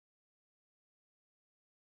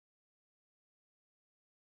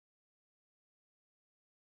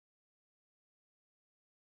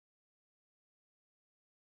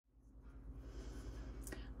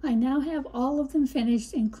I now have all of them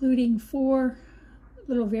finished, including 4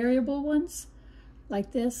 little variable ones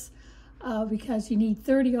like this, because you need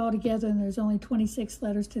 30 altogether and there's only 26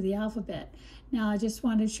 letters to the alphabet. Now I just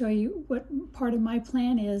wanted to show you what part of my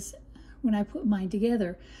plan is when I put mine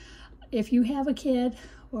together. If you have a kid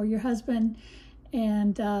or your husband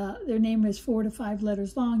and their name is 4 to 5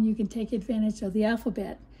 letters long, you can take advantage of the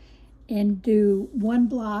alphabet and do one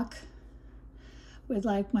block with,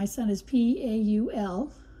 like, my son is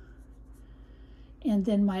P-A-U-L, and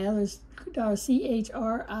then my other daughter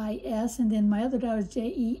C-H-R-I-S, and then my other daughter is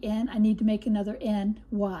J-E-N. I need to make another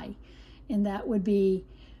N-Y, and that would be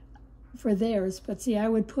for theirs. But see, I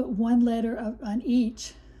would put one letter on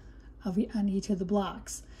each of the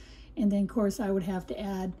blocks, and then of course I would have to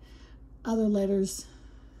add other letters,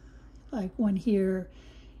 like one here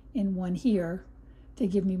and one here, to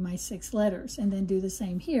give me my 6 letters, and then do the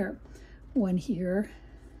same here, one here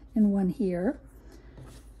and one here.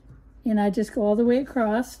 And I just go all the way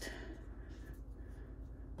across.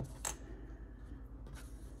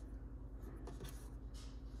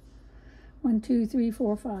 One, two, three,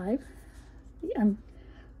 four, 5.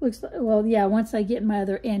 Looks like, well, yeah, once I get my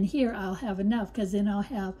other N here, I'll have enough, because then I'll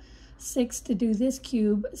have 6 to do this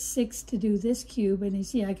cube, 6 to do this cube, and you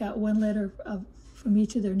see I got one letter from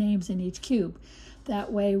each of their names in each cube.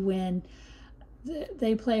 That way when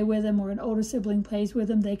they play with them or an older sibling plays with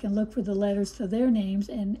them, they can look for the letters to their names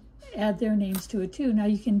and add their names to it too. Now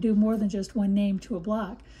you can do more than just one name to a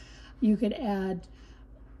block. You could add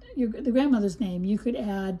the grandmother's name, you could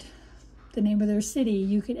add the name of their city,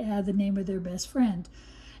 you could add the name of their best friend.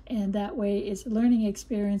 And that way it's a learning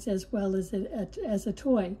experience as well as a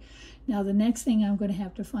toy. Now the next thing I'm going to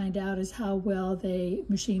have to find out is how well they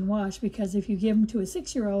machine wash, because if you give them to a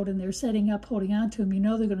 6-year-old and they're setting up holding on to them, you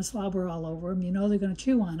know they're going to slobber all over them, you know they're going to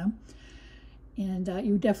chew on them, and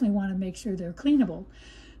you definitely want to make sure they're cleanable.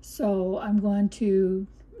 So I'm going to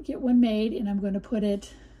get one made, and I'm going to put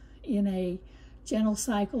it in a gentle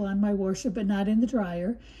cycle on my washer, but not in the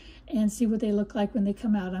dryer, and see what they look like when they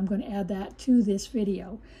come out. I'm going to add that to this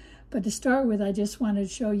video. But to start with, I just wanted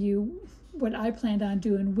to show you what I planned on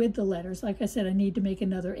doing with the letters. Like I said, I need to make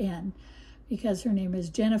another N because her name is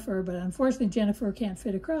Jennifer, but unfortunately Jennifer can't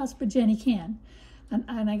fit across, but Jenny can.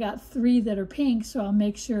 And I got 3 that are pink, so I'll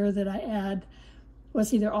make sure that I add, well,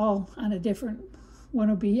 see, they're all on a different, one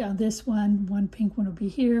will be on this one pink one will be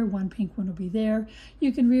here, one pink one will be there.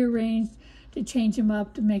 You can rearrange to change them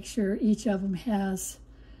up to make sure each of them has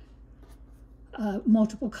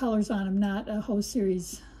multiple colors on them, not a whole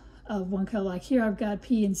series of one color. Like here I've got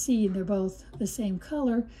P and C and they're both the same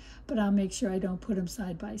color, but I'll make sure I don't put them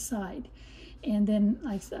side by side. And then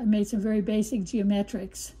I made some very basic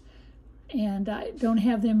geometrics, and I don't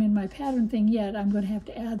have them in my pattern thing yet. I'm going to have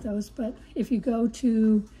to add those, but if you go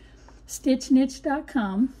to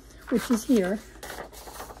StitchNiche.com, which is here,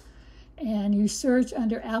 and you search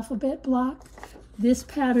under alphabet block, this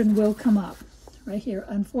pattern will come up right here.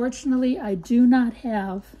 Unfortunately, I do not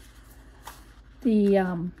have the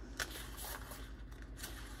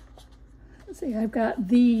let's see, I've got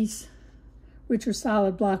these, which are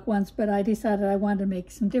solid block ones, but I decided I wanted to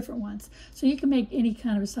make some different ones. So you can make any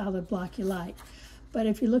kind of a solid block you like. But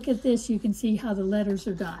if you look at this, you can see how the letters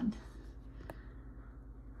are done.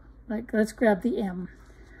 Like, let's grab the M.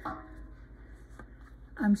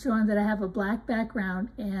 I'm showing that I have a black background,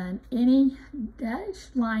 and any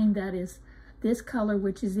dashed line that is this color,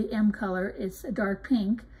 which is the M color, it's a dark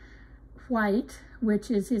pink. White,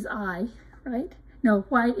 which is his eye, right? No,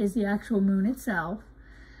 white is the actual moon itself.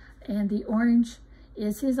 And the orange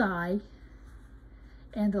is his eye.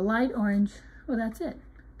 And the light orange, well, that's it.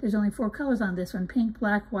 There's only 4 colors on this one: pink,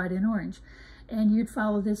 black, white, and orange. And you'd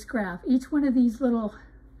follow this graph. Each one of these little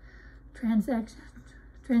transitions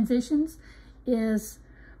is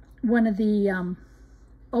one of the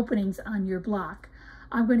openings on your block.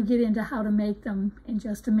 I'm going to get into how to make them in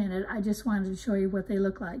just a minute. I just wanted to show you what they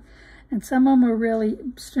look like. And some of them are really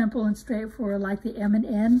simple and straightforward, like the M and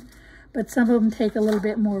N, but some of them take a little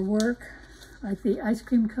bit more work. Like the ice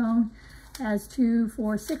cream cone has 2,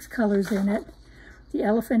 4, 6 colors in it. The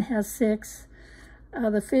elephant has 6.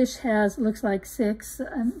 The fish has, looks like 6,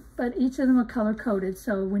 but each of them are color-coded.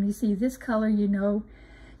 So when you see this color, you know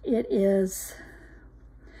it is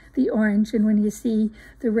the orange. And when you see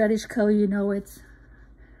the reddish color, you know it's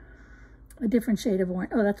a different shade of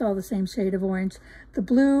orange. Oh, that's all the same shade of orange. The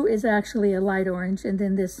blue is actually a light orange, and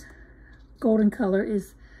then this golden color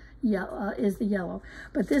is yellow, the yellow.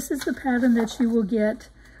 But this is the pattern that you will get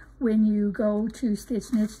when you go to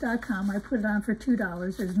StitchNiche.com. I put it on for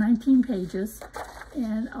 $2. There's 19 pages,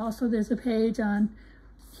 and also there's a page on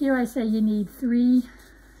here. I say you need 3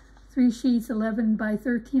 3 sheets, 11 by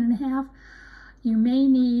 13.5. You may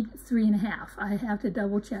need 3.5. I have to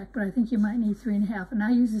double check, but I think you might need 3.5. And I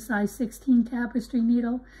use a size 16 tapestry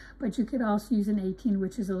needle, but you could also use an 18,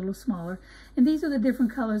 which is a little smaller. And these are the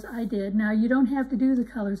different colors I did. Now, you don't have to do the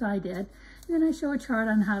colors I did. And then I show a chart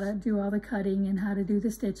on how to do all the cutting and how to do the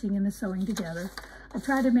stitching and the sewing together. I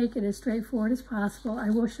try to make it as straightforward as possible. I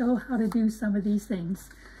will show how to do some of these things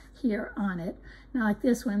here on it. Now, like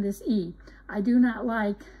this one, this E. I do not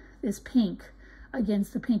like this pink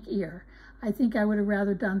against the pink ear. I think I would have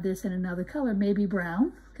rather done this in another color, maybe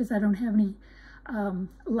brown, because I don't have any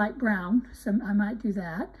light brown, so I might do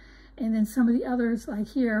that. And then some of the others, like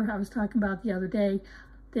here, I was talking about the other day,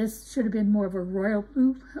 this should have been more of a royal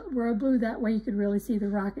blue, that way you could really see the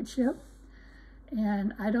rocket ship.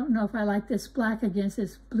 And I don't know if I like this black against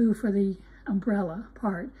this blue for the umbrella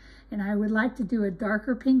part. And I would like to do a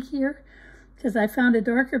darker pink here, because I found a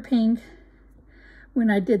darker pink when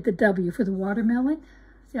I did the W for the watermelon.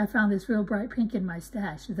 See, I found this real bright pink in my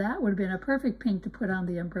stash. That would have been a perfect pink to put on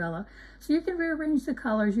the umbrella. So you can rearrange the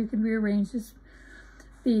colors. You can rearrange this,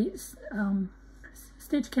 the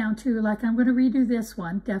stitch count too. Like I'm going to redo this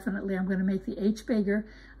one, definitely. I'm going to make the H bigger.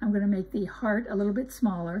 I'm going to make the heart a little bit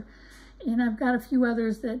smaller. And I've got a few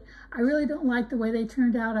others that I really don't like the way they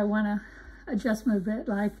turned out. I want to adjust them a bit,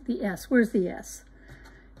 like the S. Where's the S?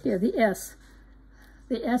 Here, the S.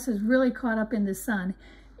 The S is really caught up in the sun.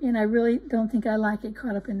 And I really don't think I like it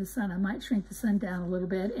caught up in the sun. I might shrink the sun down a little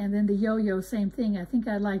bit. And then the yo-yo, same thing. I think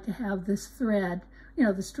I'd like to have this thread, you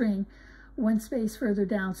know, the string, one space further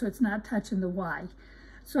down so it's not touching the Y.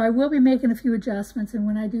 So I will be making a few adjustments, and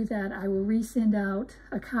when I do that, I will resend out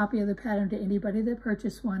a copy of the pattern to anybody that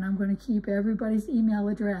purchased one. I'm going to keep everybody's email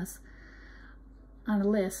address on a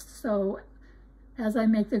list. So as I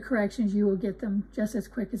make the corrections, you will get them just as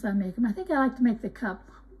quick as I make them. I think I like to make the cup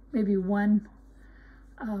maybe one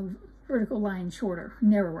vertical line shorter,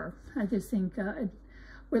 narrower. I just think it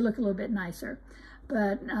would look a little bit nicer.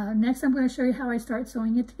 But next I'm going to show you how I start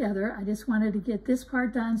sewing it together. I just wanted to get this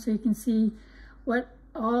part done so you can see what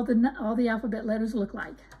all the alphabet letters look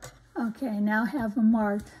like. Okay, now I have them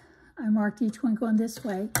marked. I marked each one going this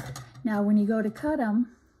way. Now when you go to cut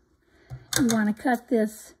them, you want to cut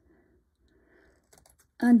this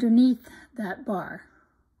underneath that bar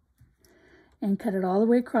and cut it all the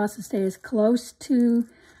way across to stay as close to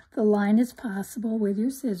the line as possible with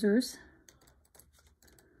your scissors.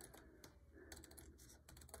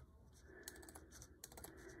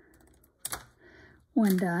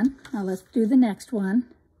 One done. Now let's do the next one.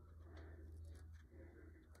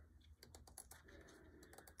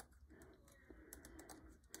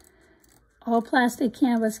 All plastic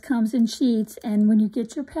canvas comes in sheets, and when you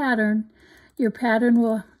get your pattern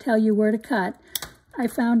will tell you where to cut. I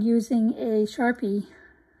found using a Sharpie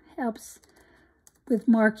helps with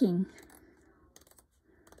marking.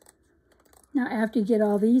 Now after you get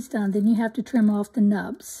all these done, then you have to trim off the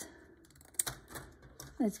nubs.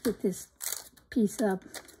 Let's get this piece of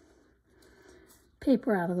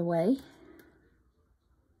paper out of the way.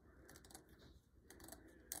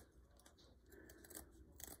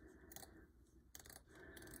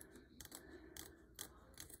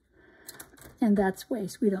 And that's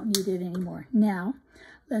waste. We don't need it anymore. Now,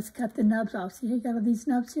 let's cut the nubs off. See, you got all these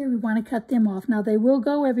nubs here? We want to cut them off. Now, they will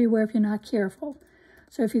go everywhere if you're not careful.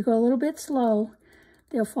 So if you go a little bit slow,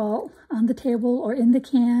 they'll fall on the table or in the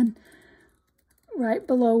can right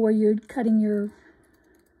below where you're cutting your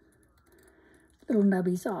little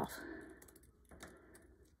nubbies off.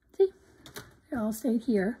 See? They all stayed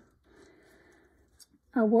here.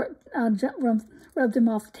 I'll rub them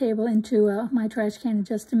off the table into my trash can in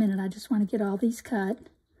just a minute. I just want to get all these cut.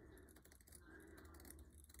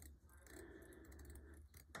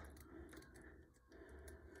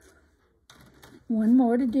 One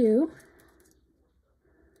more to do.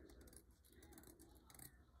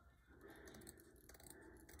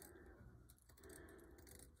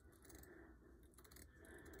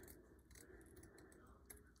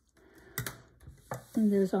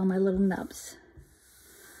 And there's all my little nubs.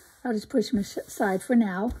 I'll just push them aside for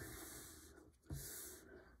now.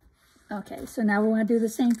 Okay, so now we want to do the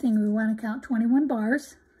same thing. We want to count 21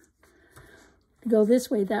 bars. Go this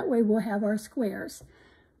way. That way we'll have our squares.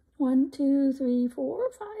 1, 2, 3,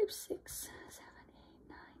 4, 5, 6, 7, 8,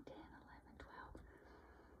 9, 10, 11, 12.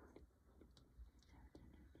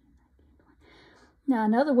 Now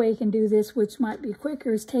another way you can do this, which might be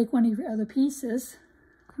quicker, is take one of your other pieces.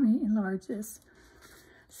 Let me enlarge this.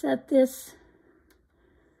 Set this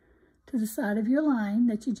to the side of your line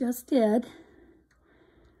that you just did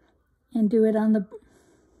and do it on the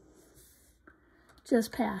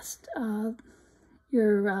just past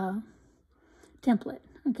your template.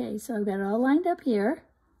 Okay, so I've got it all lined up here.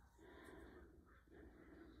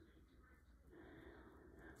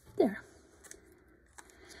 There.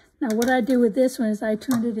 Now what I do with this one is I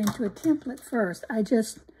turned it into a template first. I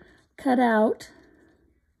just cut out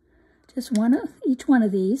just each one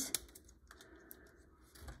of these.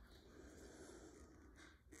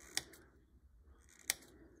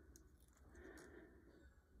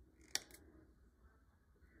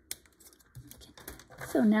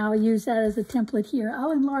 So now I use that as a template here.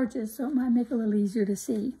 I'll enlarge it so it might make it a little easier to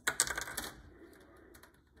see.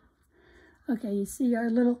 Okay, you see our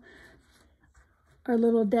little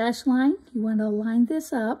dash line? You want to line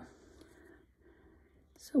this up.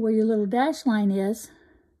 So where your little dash line is,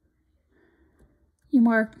 you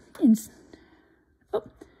mark in. Oh.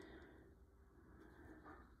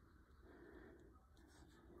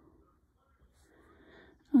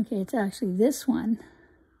 Okay, it's actually this one.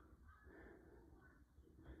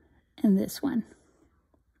 And this one.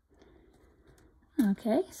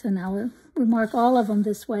 Okay, so now we mark all of them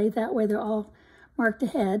this way. That way they're all marked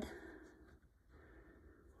ahead.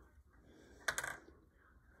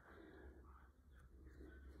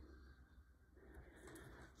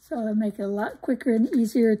 So it'll make it a lot quicker and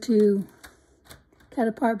easier to cut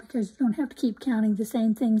apart because you don't have to keep counting the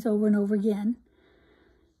same things over and over again.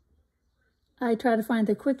 I try to find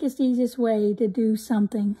the quickest, easiest way to do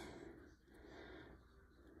something.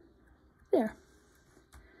 There.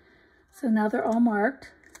 So now they're all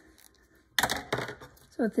marked.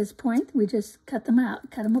 So at this point, we just cut them out,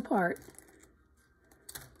 cut them apart.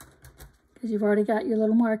 Because you've already got your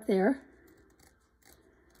little mark there.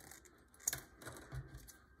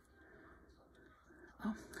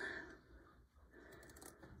 Oh.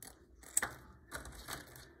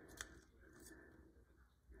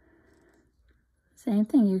 Same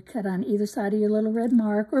thing, you cut on either side of your little red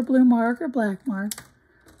mark or blue mark or black mark.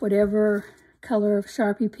 Whatever color of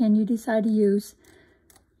Sharpie pen you decide to use.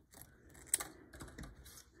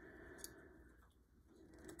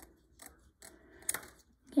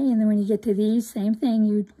 Okay, and then when you get to these, same thing,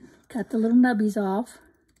 you cut the little nubbies off.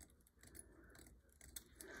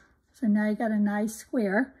 So now you got a nice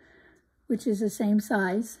square, which is the same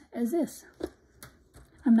size as this.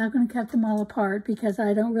 I'm not going to cut them all apart because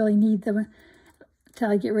I don't really need them until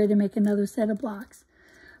I get ready to make another set of blocks.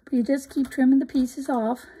 But you just keep trimming the pieces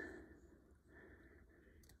off.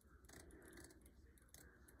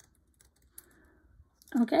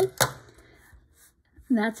 Okay,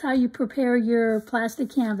 and that's how you prepare your plastic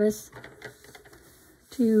canvas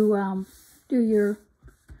to do your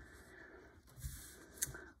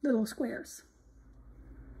little squares.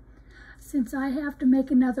 Since I have to make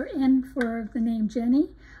another N for the name Jenny,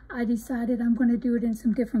 I decided I'm going to do it in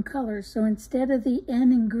some different colors. So instead of the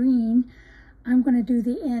N in green, I'm going to do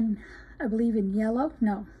the N, I believe in yellow.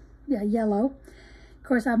 No, yeah, yellow. Of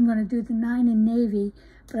course, I'm going to do the 9 in navy,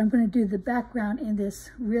 but I'm going to do the background in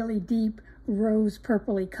this really deep rose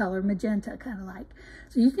purpley color, magenta kind of like.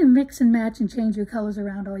 So you can mix and match and change your colors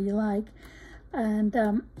around all you like. And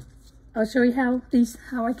I'll show you how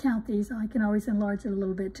I count these. I can always enlarge it a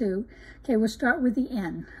little bit too. Okay, we'll start with the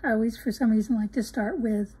N. I always, for some reason, like to start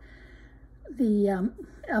with the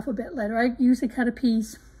alphabet letter. I usually cut a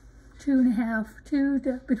piece between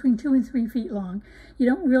 2 and 3 feet long. You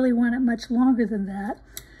don't really want it much longer than that,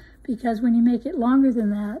 because when you make it longer than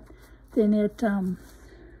that, then it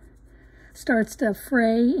starts to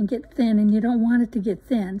fray and get thin, and you don't want it to get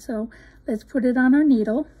thin. So let's put it on our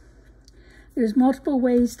needle. There's multiple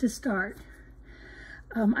ways to start.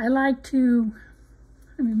 I like to,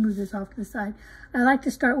 let me move this off to the side. I like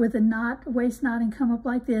to start with a knot, a waist knot, and come up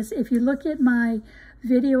like this. If you look at my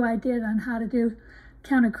video I did on how to do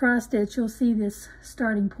counter cross stitch, you'll see this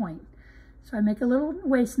starting point. So I make a little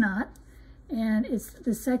waist knot, and it's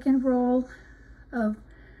the second row of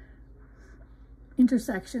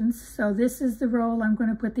intersections. So this is the row I'm going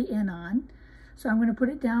to put the N on. So I'm going to put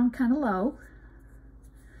it down kind of low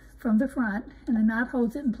from the front, and the knot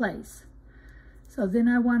holds it in place. So then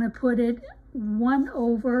I want to put it 1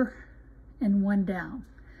 over and 1 down.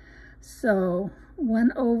 So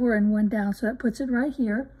 1 over and 1 down, so that puts it right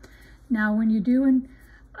here. Now when you're doing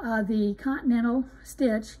the continental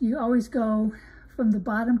stitch, you always go from the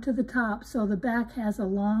bottom to the top, so the back has a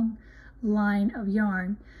long line of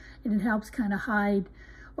yarn, and it helps kind of hide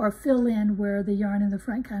or fill in where the yarn in the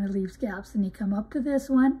front kind of leaves gaps. And you come up to this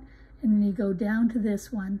one, and then you go down to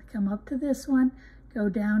this one, come up to this one, go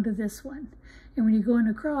down to this one. And when you're going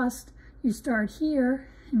across, you start here,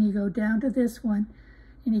 and you go down to this one,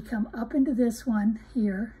 and you come up into this one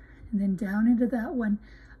here, and then down into that one,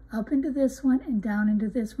 up into this one, and down into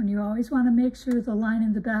this one. You always want to make sure the line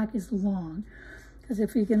in the back is long, because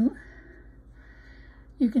if you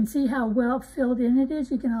You can see how well filled in it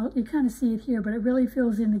is. You kind of see it here, but it really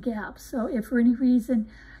fills in the gaps. So if for any reason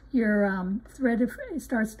your thread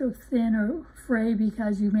starts to thin or fray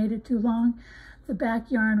because you made it too long, the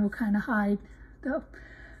back yarn will kind of hide the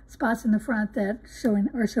spots in the front that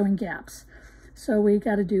are showing gaps. So we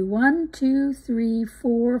got to do 1, 2, 3,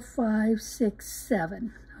 4, 5, 6,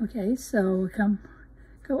 7. Okay, so we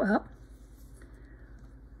go up,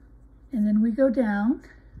 and then we go down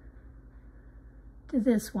to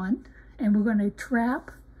this one, and we're going to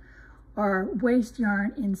trap our waste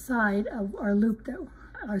yarn inside of our loop,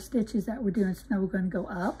 our stitches that we're doing. So now we're going to go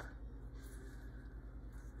up,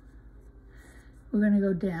 we're going to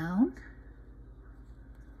go down,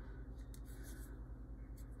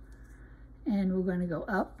 and we're going to go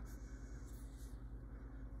up,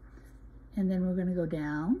 and then we're going to go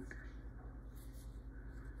down.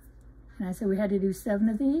 And I said we had to do 7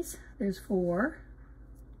 of these. There's 4.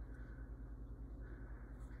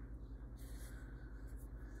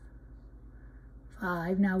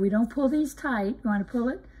 5. Now we don't pull these tight. You want to pull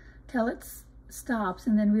it till it stops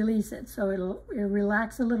and then release it, so it'll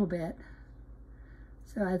relax a little bit.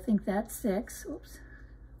 So I think that's 6. Oops.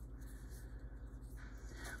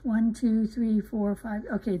 1, 2, 3, 4, 5.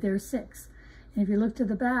 Okay, there's 6. And if you look to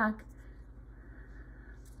the back,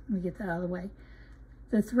 let me get that out of the way.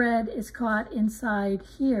 The thread is caught inside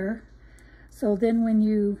here. So then when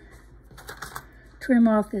you trim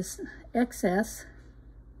off this excess,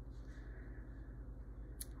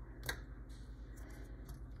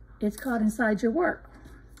 it's caught inside your work.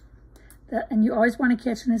 And you always want to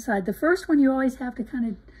catch it inside. The first one, you always have to kind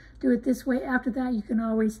of do it this way. After that, you can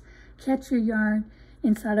always catch your yarn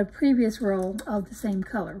inside a previous roll of the same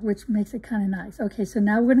color, which makes it kind of nice. Okay, so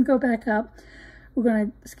now we're going to go back up. We're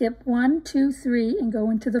going to skip 1, 2, 3 and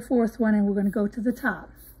go into the 4th one, and we're going to go to the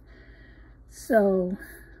top. So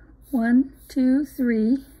 1, 2,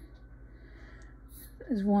 3.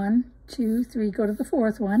 There's 1, 2, 3. Go to the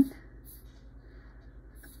 4th one.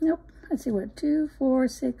 Nope. Let's see what, 2, 4,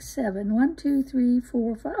 6, 7. 1, 2, 3,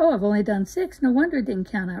 4, 5. Oh, I've only done 6. No wonder it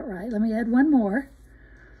didn't count out right. Let me add one more.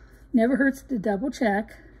 Never hurts to double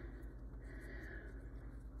check.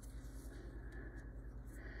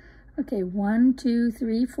 Okay, 1, 2,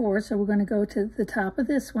 3, 4. So we're going to go to the top of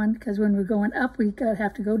this one, because when we're going up, we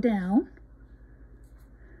have to go down.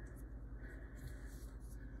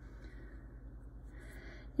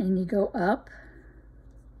 And you go up.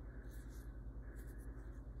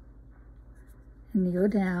 And you go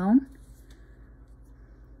down.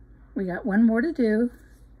 We got one more to do.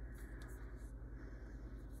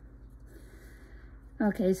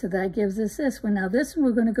 Okay, so that gives us this one. Now this one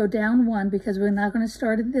we're going to go down 1, because we're not going to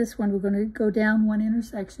start at this one. We're going to go down 1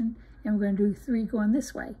 intersection, and we're going to do 3 going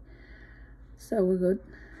this way. So we'll go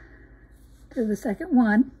to the second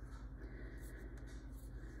one.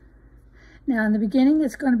 Now in the beginning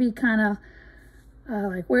it's going to be kind of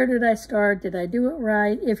like, where did I start? Did I do it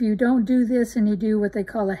right? If you don't do this and you do what they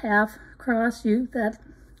call a half cross, that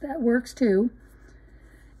works too.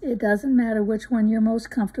 It doesn't matter which one you're most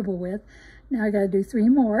comfortable with. Now I got to do 3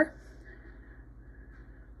 more.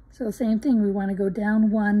 So same thing, we want to go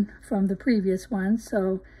down 1 from the previous one.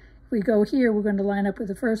 So if we go here, we're going to line up with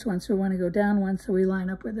the first one. So we want to go down 1, so we line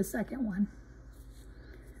up with the second one.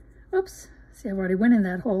 Oops, see, I've already went in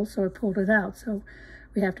that hole, so I pulled it out. So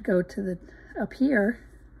we have to go to the up here.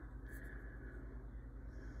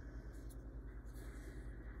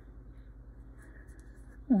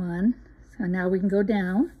 One. So now we can go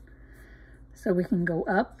down. So we can go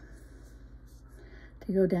up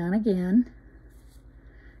to go down again.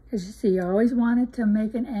 As you see, you always want it to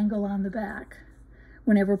make an angle on the back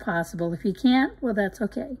whenever possible. If you can't, well, that's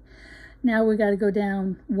okay. Now we got to go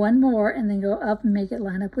down 1 more and then go up and make it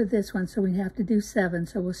line up with this one. So we have to do 7.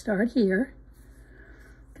 So we'll start here.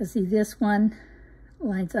 Because see, this one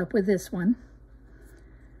lines up with this one.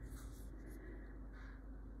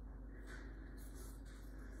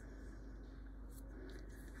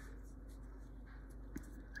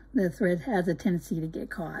 The thread has a tendency to get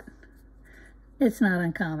caught. It's not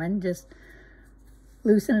uncommon. Just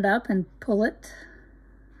loosen it up and pull it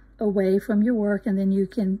away from your work, and then you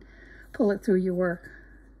can pull it through your work.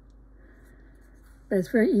 But it's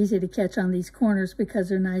very easy to catch on these corners because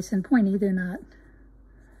they're nice and pointy. They're not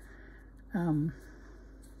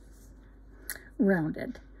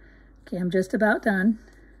rounded. Okay, I'm just about done.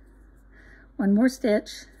 1 more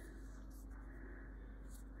stitch.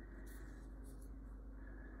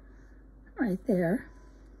 Right there.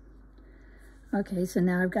 Okay, so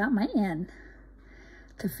now I've got my end.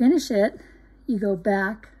 To finish it, you go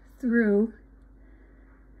back through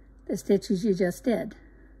the stitches you just did.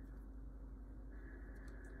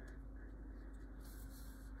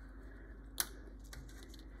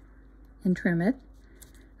 and trim it.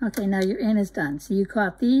 Okay, now your end is done. So you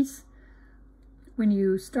caught these when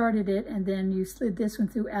you started it, and then you slid this one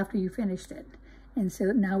through after you finished it. And so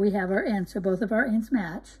now we have our ends, so both of our ends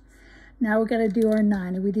match. Now we're going to do our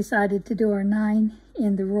 9, and we decided to do our 9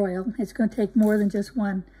 in the royal. It's going to take more than just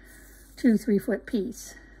 1 2 3 foot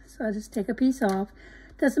piece. So I just take a piece off.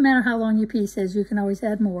 Doesn't matter how long your piece is, you can always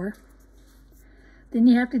add more. Then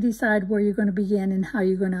you have to decide where you're going to begin and how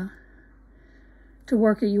you're going to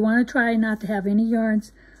work it. You want to try not to have any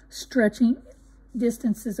yarns stretching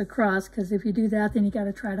distances across, because if you do that, then you got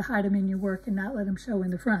to try to hide them in your work and not let them show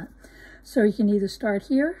in the front. So you can either start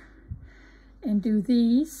here and do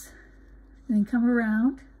these, and then come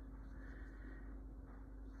around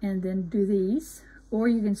and then do these, or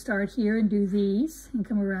you can start here and do these and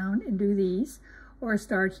come around and do these, or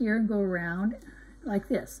start here and go around like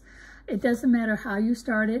this. It doesn't matter how you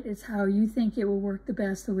start it, it's how you think it will work the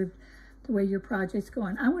best with the way your project's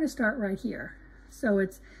going. I want to start right here. So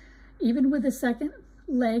it's even with the second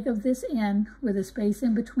leg of this end with a space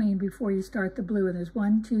in between before you start the blue, and there's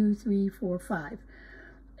 1 2 3 4 5.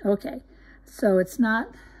 Okay, so it's not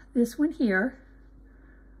this one here.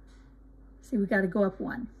 See, we got to go up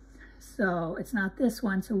 1. So it's not this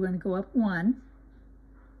one, so we're going to go up 1,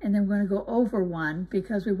 and then we're going to go over 1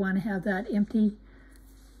 because we want to have that empty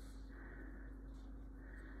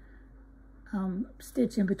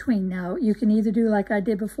stitch in between. Now you can either do like I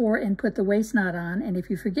did before and put the waist knot on, and if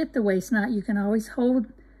you forget the waist knot, you can always hold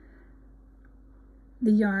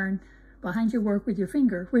the yarn behind your work with your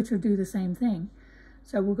finger, which will do the same thing.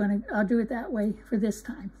 So I'll do it that way for this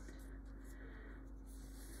time.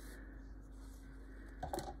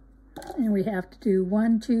 And we have to do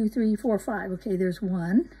 1 2 3 4 5. Okay, there's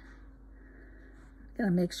 1.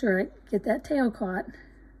 Gotta make sure I get that tail caught.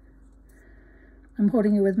 I'm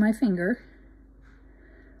holding it with my finger.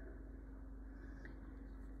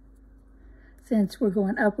 Since we're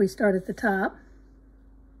going up, we start at the top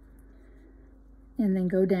and then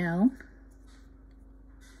go down.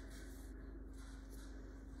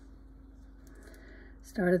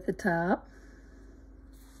 Start at the top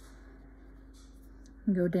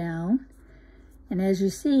and go down. And as you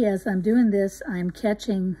see, as I'm doing this, I'm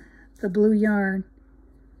catching the blue yarn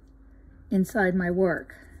inside my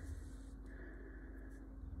work.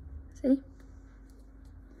 See?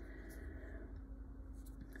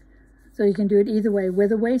 So you can do it either way,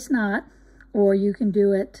 with a waist knot, or you can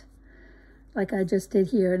do it like I just did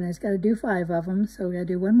here, and it's got to do 5 of them, so we got to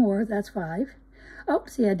do 1 more, that's 5. Oh,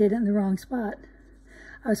 see, I did it in the wrong spot.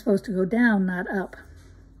 I was supposed to go down, not up.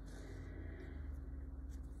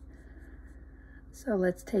 So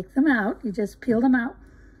let's take them out. You just peel them out.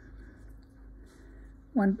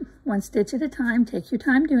 One stitch at a time. Take your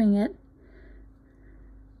time doing it.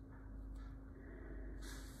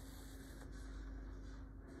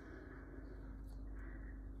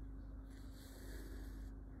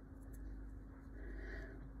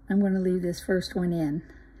 I'm going to leave this first one in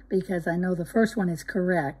because I know the first one is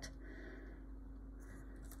correct.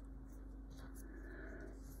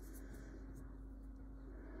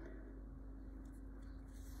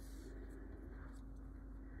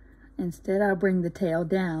 Instead, I'll bring the tail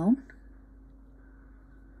down,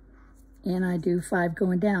 and I do 5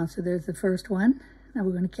 going down. So there's the first one. Now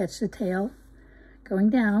we're going to catch the tail going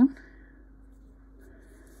down.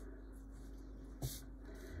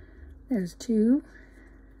 There's 2,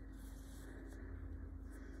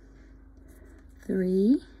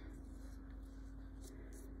 3,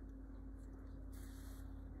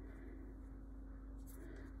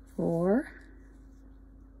 4,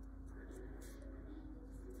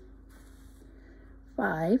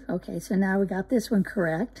 5. Okay, so now we got this one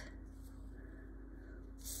correct.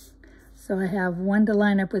 So I have 1 to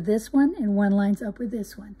line up with this one, and 1 lines up with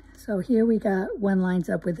this one. So here we got 1 lines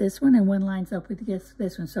up with this one, and 1 lines up with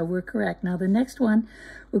this one. So we're correct. Now the next one,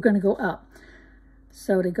 we're going to go up.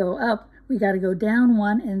 So to go up, we got to go down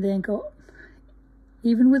 1 and then go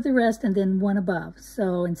even with the rest, and then 1 above.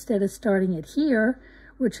 So instead of starting it here,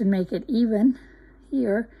 which would make it even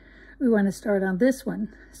here, we want to start on this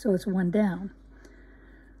one. So it's 1 down.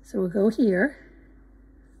 So we'll go here.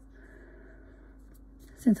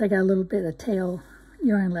 Since I got a little bit of tail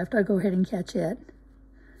yarn left, I'll go ahead and catch it.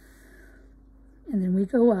 And then we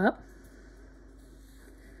go up.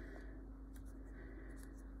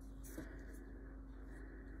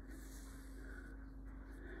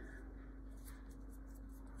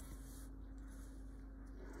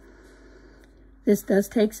 This does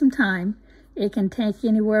take some time. It can take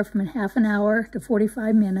anywhere from ½ an hour to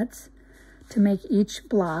 45 minutes to make each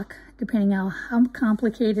block, depending on how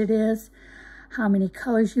complicated it is, how many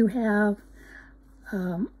colors you have.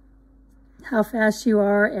 how fast you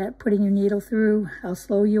are at putting your needle through, how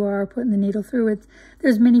slow you are putting the needle through it.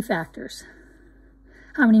 There's many factors.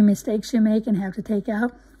 How many mistakes you make and have to take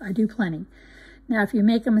out, I do plenty. Now, if you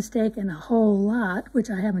make a mistake and a whole lot, which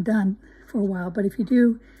I haven't done for a while, but if you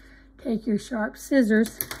do, take your sharp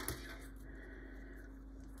scissors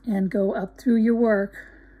and go up through your work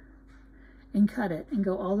and cut it and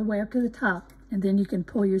go all the way up to the top, and then you can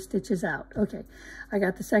pull your stitches out. Okay, I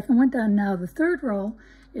got the second one done. Now the third row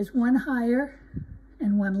is one higher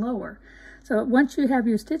and one lower. So once you have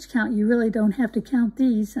your stitch count, you really don't have to count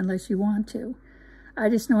these unless you want to. I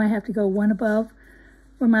just know I have to go one above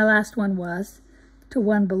where my last one was to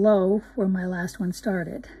one below where my last one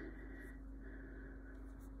started.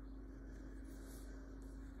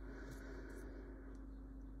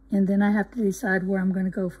 And then I have to decide where I'm going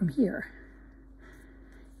to go from here.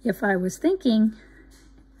 If I was thinking,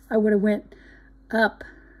 I would have went up,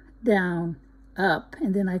 down, up,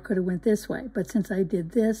 and then I could have went this way. But since I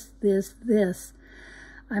did this, this,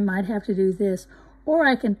 I might have to do this. Or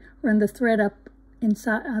I can run the thread up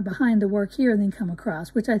inside behind the work here and then come across,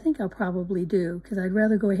 which I think I'll probably do, because I'd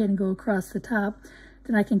rather go ahead and go across the top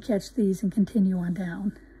than I can catch these and continue on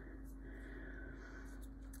down.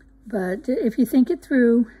 But if you think it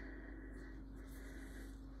through,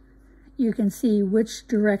 you can see which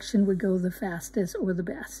direction would go the fastest or the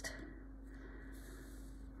best.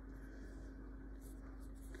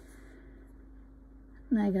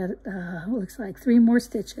 And I got, looks like 3 more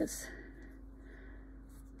stitches.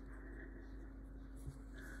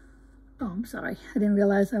 Oh, I'm sorry. I didn't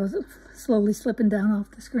realize I was slowly slipping down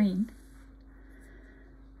off the screen.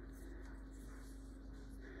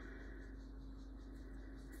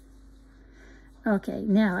 Okay,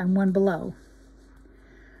 now I'm one below.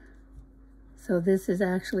 So this is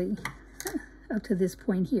actually up to this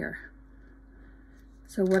point here.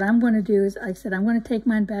 So what I'm going to do is, like I said, I'm going to take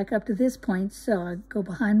mine back up to this point. So I go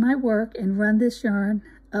behind my work and run this yarn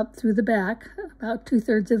up through the back about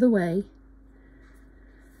 2/3 of the way.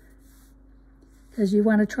 Because you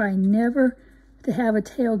want to try never to have a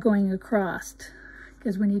tail going across.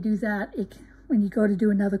 Because when you do that, when you go to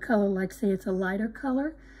do another color, like say it's a lighter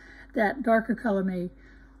color, that darker color may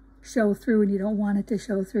show through and you don't want it to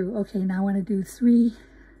show through. Okay, now I want to do 3,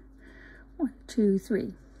 1, 2,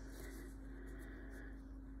 3.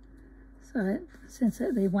 So since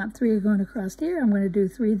they want 3 going across here, I'm going to do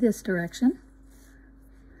 3 this direction.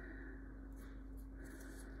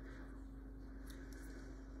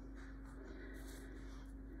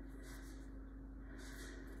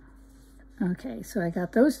 Okay, so I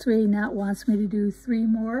got those 3. Now it wants me to do 3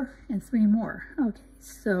 more and 3 more. Okay,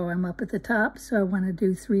 so I'm up at the top, so I want to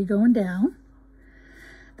do 3 going down.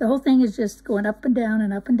 The whole thing is just going up and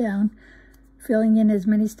down, filling in as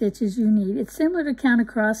many stitches you need. It's similar to count a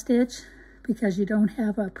cross stitch because you don't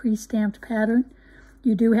have a pre-stamped pattern.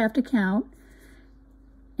 You do have to count,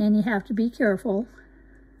 and you have to be careful.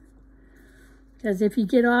 Because if you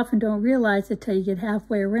get off and don't realize it till you get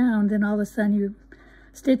halfway around, then all of a sudden your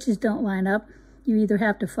stitches don't line up. You either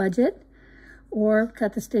have to fudge it or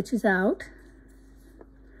cut the stitches out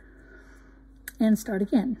and start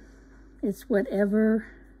again. It's whatever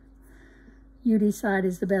you decide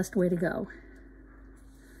is the best way to go.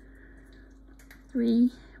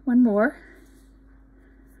 3, 1 more.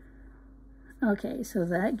 Okay, so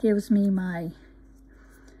that gives me my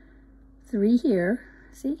 3 here.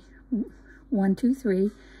 See? 1, 2,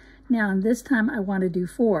 3. Now, this time I want to do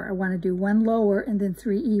 4. I want to do 1 lower and then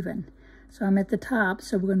 3 even. So I'm at the top,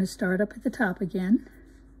 so we're going to start up at the top again.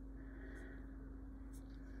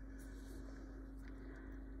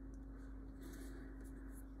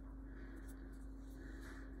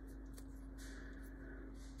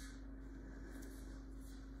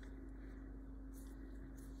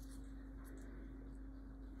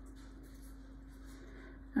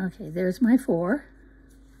 Okay, there's my 4.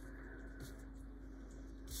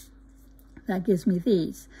 That gives me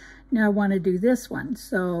these. Now I want to do this one.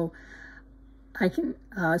 So I can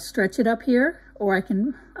stretch it up here, or I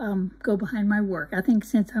can go behind my work. I think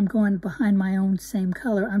since I'm going behind my own same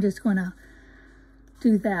color, I'm just going to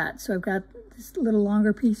do that. So I've got this little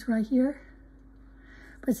longer piece right here.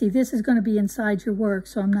 But see, this is going to be inside your work,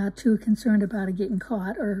 so I'm not too concerned about it getting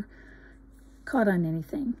caught or caught on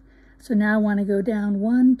anything. So now I want to go down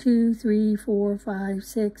 1, 2, 3, 4, 5,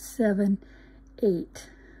 6, 7, 8,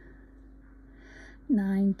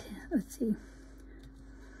 9, 10. Let's see.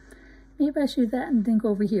 Maybe I should do that and then go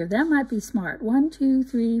over here. That might be smart. 1, 2,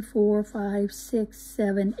 3, 4, 5, 6,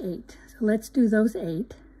 7, 8. So let's do those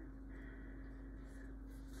 8.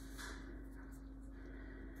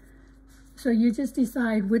 So you just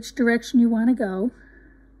decide which direction you want to go.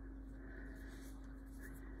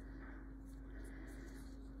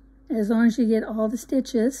 As long as you get all the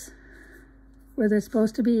stitches where they're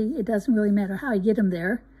supposed to be, it doesn't really matter how you get them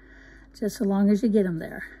there, just so long as you get them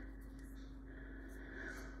there.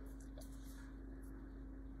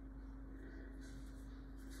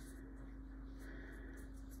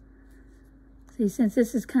 See, since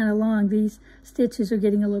this is kind of long, these stitches are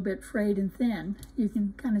getting a little bit frayed and thin. You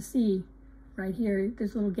can kind of see right here,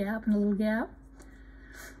 there's a little gap and a little gap.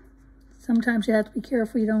 Sometimes you have to be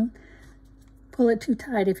careful you don't pull it too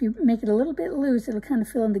tight. If you make it a little bit loose, it'll kind of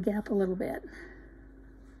fill in the gap a little bit.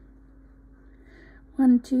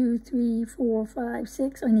 1, 2, 3, 4, 5,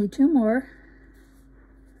 6. I need 2 more.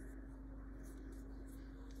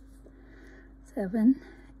 7,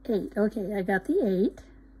 8. Okay, I got the 8.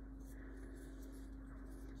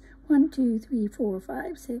 1, 2, 3, 4,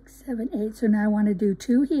 5, 6, 7, 8. So now I want to do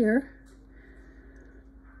 2 here.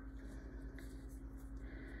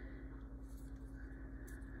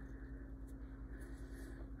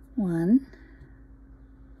 One,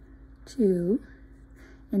 2,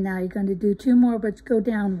 and now you're going to do 2 more, but go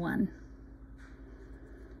down 1.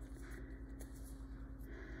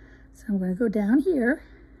 So I'm going to go down here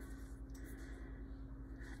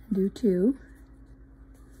and do 2.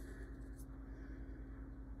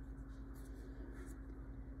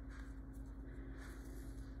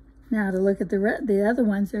 Now to look at the other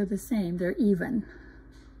ones, they're the same, they're even.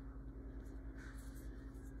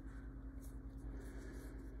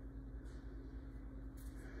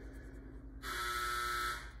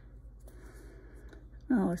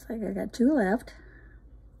 Oh, looks like I got 2 left.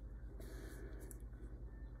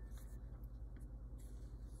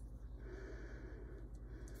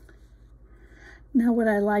 Now what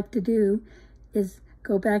I like to do is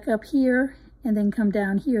go back up here and then come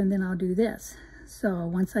down here, and then I'll do this. So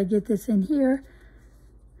once I get this in here,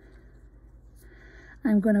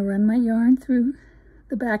 I'm going to run my yarn through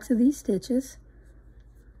the backs of these stitches.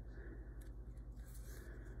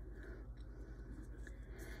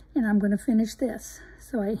 And I'm going to finish this.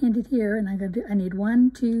 So I ended here, and I need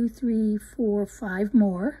 1, 2, 3, 4, 5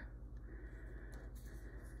 more.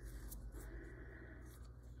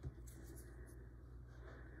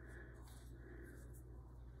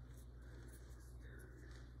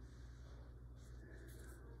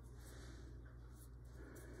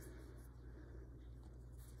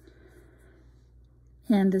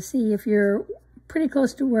 And to see if you're pretty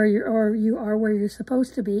close to where you are where you're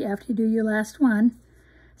supposed to be after you do your last one,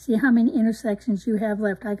 see how many intersections you have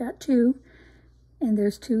left. I got 2, and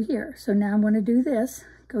there's 2 here. So now I'm going to do this,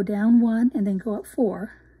 go down 1, and then go up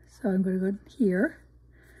 4. So I'm going to go here.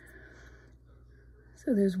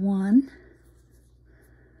 So there's 1,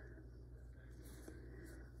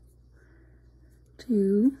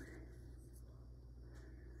 2,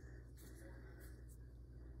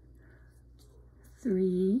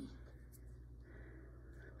 3,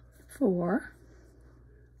 4,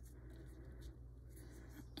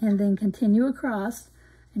 and then continue across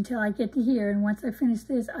until I get to here. And once I finish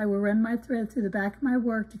this, I will run my thread through the back of my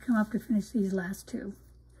work to come up to finish these last 2.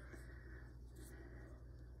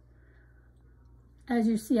 As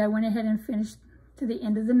you see, I went ahead and finished to the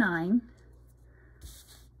end of the 9,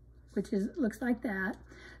 which looks like that.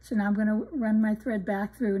 So now I'm going to run my thread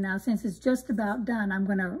back through. Now, since it's just about done, I'm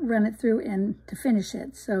going to run it through and to finish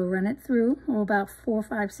it. So run it through, about 4,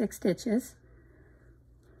 5, 6 stitches.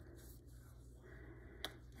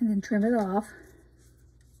 And then trim it off.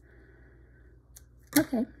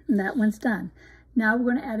 Okay, and that one's done. Now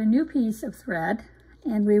we're going to add a new piece of thread,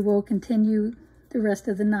 and we will continue the rest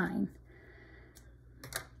of the 9.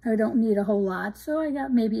 I don't need a whole lot, so I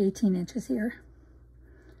got maybe 18 inches here.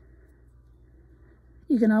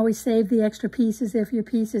 You can always save the extra pieces. If your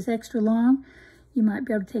piece is extra long, you might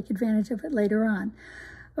be able to take advantage of it later on.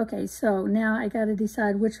 Okay, so now I got to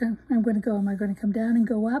decide which way I'm going to go. Am I going to come down and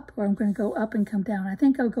go up, or I'm going to go up and come down? I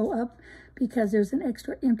think I'll go up because there's an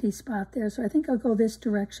extra empty spot there. So I think I'll go this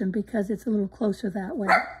direction because it's a little closer that way.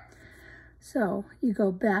 So you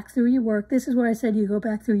go back through your work. This is where I said you go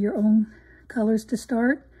back through your own colors to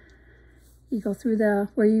start. You go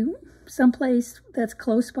through someplace that's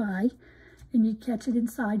close by, and you catch it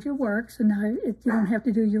inside your work, so now you don't have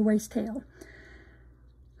to do your waist tail.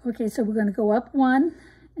 Okay, so we're going to go up 1,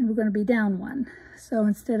 and we're going to be down 1. So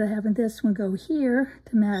instead of having this one go here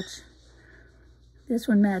to match, this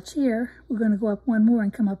one match here, we're going to go up 1 more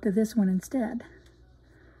and come up to this one instead.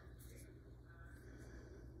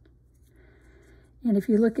 And if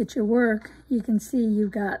you look at your work, you can see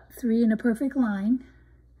you've got 3 in a perfect line,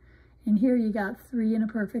 and here you got 3 in a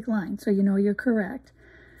perfect line, so you know you're correct.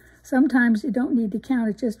 Sometimes you don't need to count,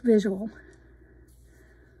 it's just visual.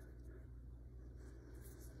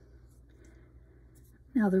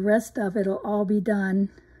 Now the rest of it will all be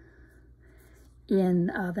done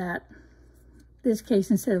in this case,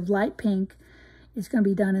 instead of light pink, it's going to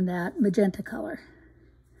be done in that magenta color.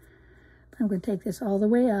 I'm going to take this all the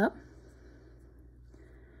way up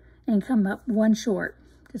and come up one short,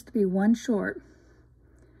 just to be one short.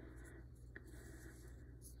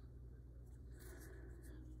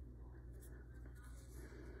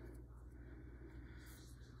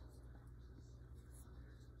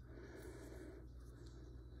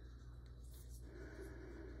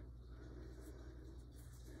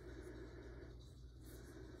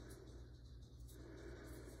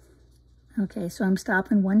 Okay, so I'm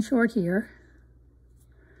stopping one short here.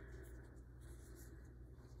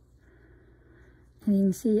 And you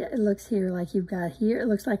can see it looks here like you've got here, it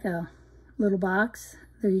looks like a little box.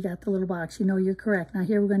 There you got the little box, you know you're correct. Now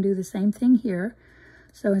here we're going to do the same thing here.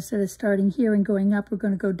 So instead of starting here and going up, we're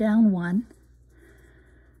going to go down one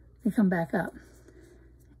and come back up.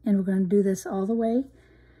 And we're going to do this all the way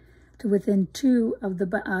to within two of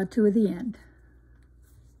the end.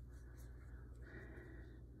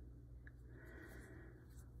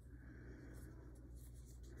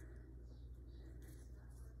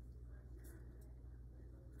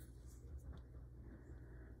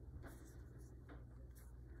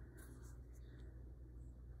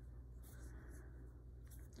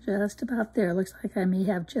 Just about there. Looks like I may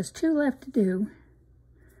have just two left to do.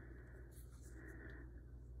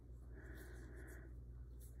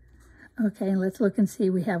 Okay, let's look and see.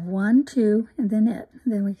 We have 1, 2, and then it.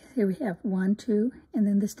 And then here we have 1, 2, and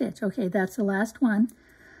then the stitch. Okay, that's the last one.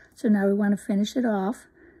 So now we want to finish it off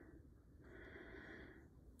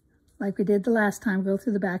like we did the last time. Go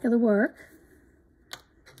through the back of the work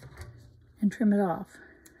and trim it off.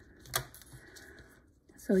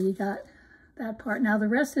 So you got that part. Now the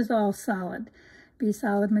rest is all solid, be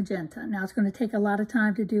solid magenta. Now it's going to take a lot of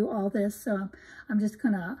time to do all this, so I'm just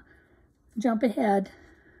going to jump ahead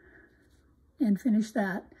and finish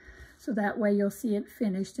that, so that way you'll see it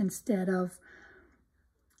finished instead of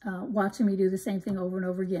watching me do the same thing over and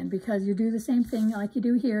over again. Because you do the same thing like you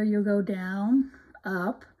do here, you'll go down,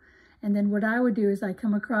 up, and then what I would do is I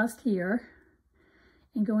come across here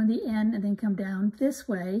and go in the end and then come down this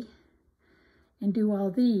way and do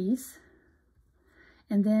all these.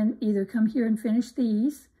 And then either come here and finish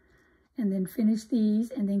these, and then finish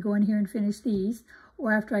these, and then go in here and finish these.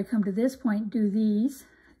 Or after I come to this point, do these,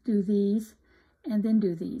 and then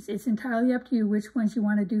do these. It's entirely up to you which ones you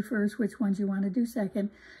want to do first, which ones you want to do second,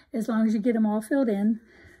 as long as you get them all filled in.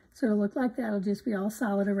 So it'll look like that. It'll just be all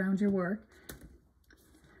solid around your work.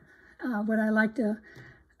 What I like to,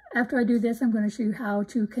 after I do this, I'm going to show you how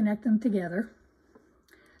to connect them together.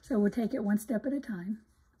 So we'll take it one step at a time.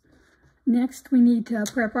 Next, we need to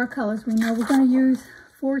prep our colors. We know we're going to use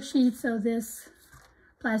 4 sheets of this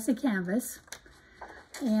plastic canvas.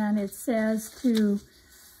 And it says to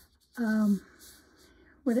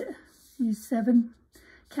use 7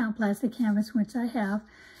 count plastic canvas, which I have.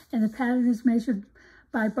 And the pattern is measured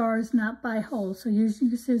by bars, not by holes. So using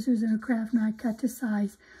your scissors and a craft knife, cut to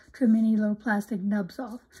size, trim any little plastic nubs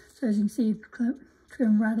off. So as you can see,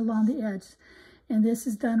 trim right along the edge. And this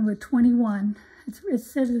is done with 21. It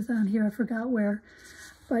says it's on here, I forgot where,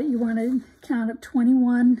 but you want to count up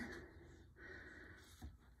 21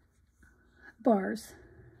 bars.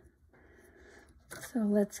 So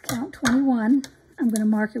let's count 21. I'm going to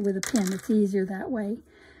mark it with a pen. It's easier that way.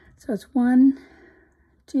 So it's 1,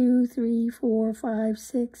 2, 3, 4, 5,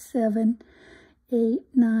 6, 7, 8,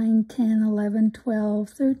 9, 10, 11, 12,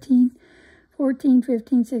 13, 14,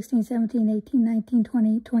 15, 16, 17, 18, 19,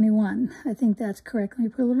 20, 21. I think that's correct. Let me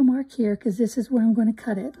put a little mark here because this is where I'm going to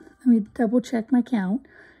cut it. Let me double check my count.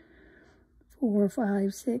 4,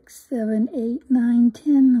 5, 6, 7, 8, 9,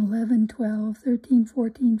 10, 11, 12, 13,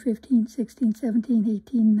 14, 15, 16, 17,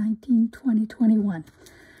 18, 19, 20, 21.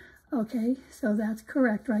 Okay, so that's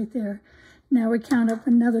correct right there. Now we count up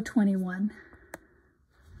another 21.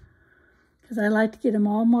 Because I like to get them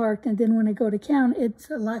all marked, and then when I go to count,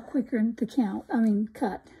 it's a lot quicker to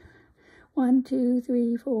cut. 1, 2,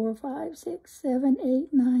 3, 4, 5, 6, 7, 8,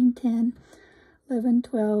 9, 10, 11,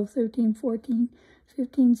 12, 13, 14,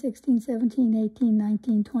 15, 16, 17, 18,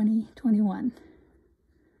 19, 20, 21.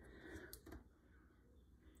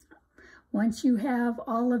 Once you have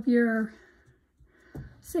all of your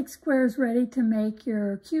 6 squares ready to make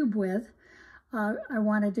your cube with, I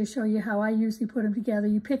wanted to show you how I usually put them together.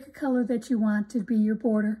 You pick a color that you want to be your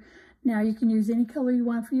border. Now you can use any color you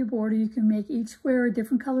want for your border. You can make each square a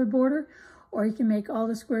different color border, or you can make all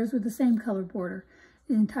the squares with the same color border.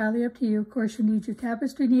 It's entirely up to you. Of course, you need your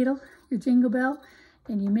tapestry needle, your jingle bell,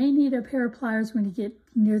 and you may need a pair of pliers when you get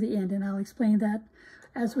near the end, and I'll explain that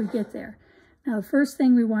as we get there. Now the first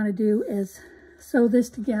thing we want to do is sew this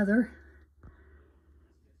together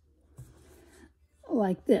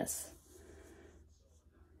like this.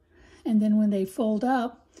 And then when they fold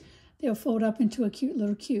up, they'll fold up into a cute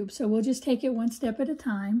little cube. So we'll just take it one step at a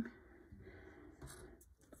time.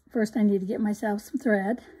 First, I need to get myself some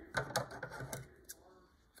thread.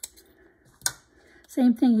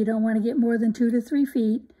 Same thing, you don't want to get more than 2 to 3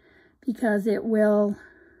 feet because it will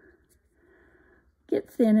get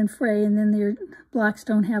thin and fray, and then your blocks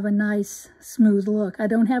don't have a nice smooth look. I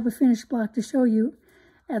don't have a finished block to show you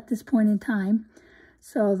at this point in time.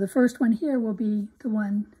 So the first one here will be the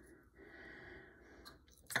one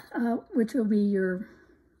which will be your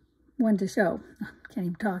one to show. Can't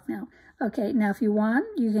even talk now. Okay, now if you want,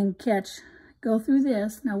 you can go through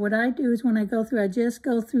this. Now what I do is when I go through, I just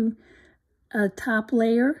go through a top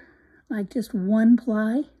layer, like just one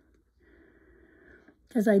ply,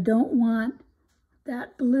 because I don't want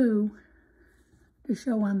that blue to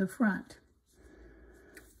show on the front,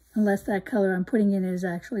 unless that color I'm putting in is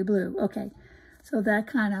actually blue. Okay, so that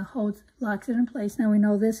kind of locks it in place. Now we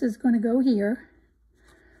know this is going to go here.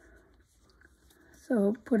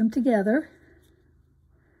 So put them together.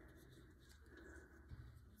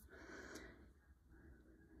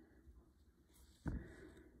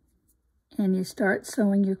 And you start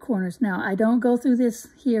sewing your corners. Now, I don't go through this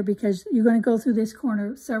here because you're going to go through this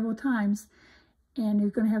corner several times and you're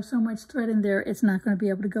going to have so much thread in there, it's not going to be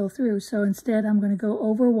able to go through. So instead, I'm going to go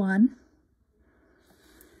over one.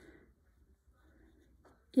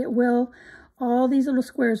 All these little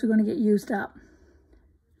squares are going to get used up.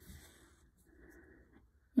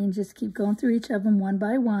 And just keep going through each of them one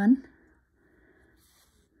by one.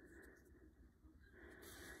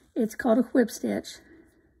 It's called a whip stitch.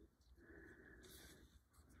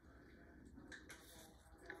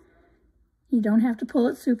 You don't have to pull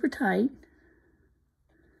it super tight.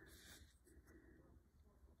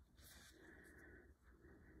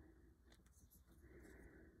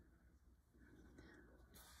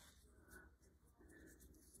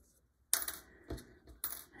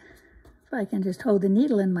 If I can just hold the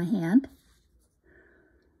needle in my hand.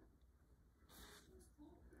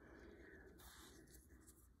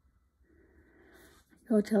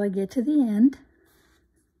 Go till I get to the end.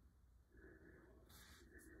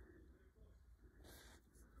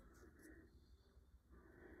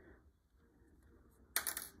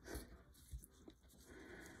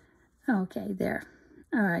 Okay, there.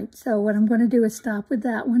 All right, so what I'm going to do is stop with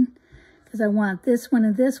that one because I want this one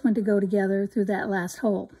and this one to go together through that last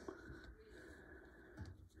hole.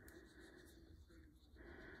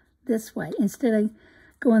 This way, instead of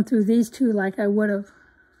going through these two like I would have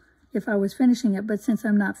if I was finishing it, but since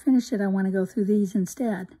I'm not finished it, I want to go through these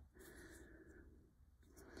instead.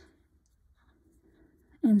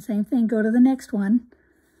 And same thing, go to the next one,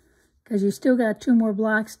 because you still got 2 more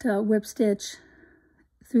blocks to whip stitch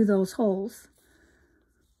through those holes.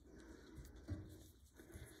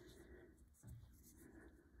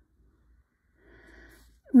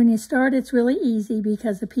 When you start, it's really easy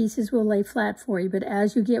because the pieces will lay flat for you, but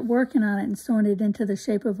as you get working on it and sewing it into the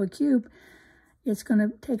shape of a cube, it's going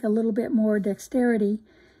to take a little bit more dexterity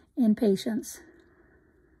and patience.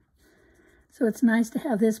 So it's nice to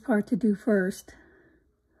have this part to do first.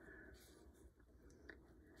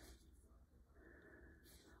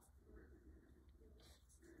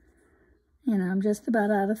 And I'm just about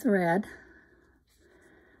out of thread.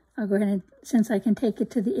 I'll go ahead and, since I can take it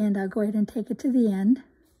to the end, I'll go ahead and take it to the end.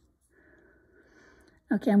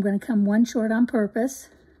 Okay, I'm going to come one short on purpose.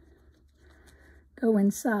 Go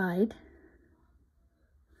inside.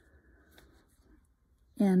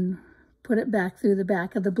 And put it back through the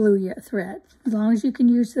back of the blue thread. As long as you can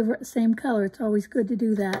use the same color, it's always good to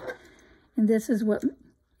do that. And this is what,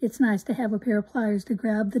 it's nice to have a pair of pliers to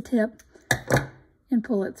grab the tip and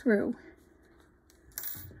pull it through.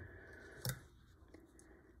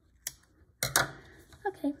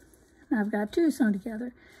 Okay, now I've got 2 sewn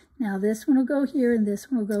together. Now this one will go here and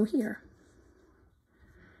this one will go here.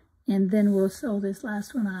 And then we'll sew this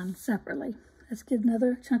last one on separately. Let's get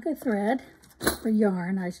another chunk of thread. Or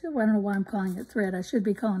yarn. I don't know why I'm calling it thread. I should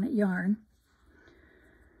be calling it yarn.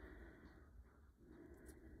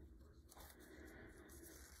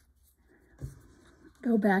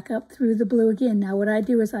 Go back up through the blue again. Now what I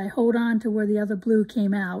do is I hold on to where the other blue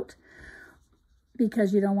came out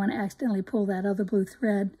because you don't want to accidentally pull that other blue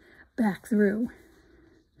thread back through.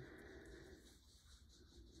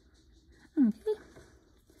 Okay.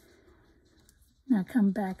 Now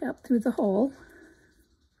come back up through the hole.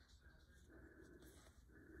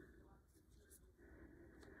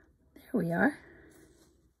 There we are.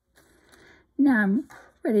 Now I'm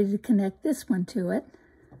ready to connect this one to it.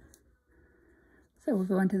 So we'll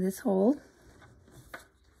go into this hole.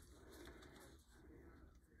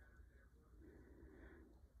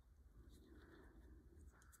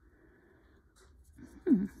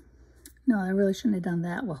 No, I really shouldn't have done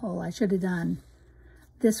that hole. I should have done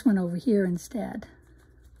this one over here instead.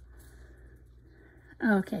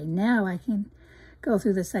 Okay, now I can go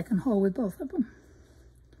through the second hole with both of them.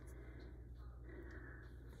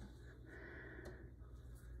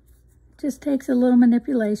 Just takes a little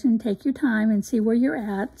manipulation. Take your time and see where you're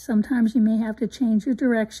at. Sometimes you may have to change your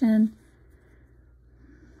direction.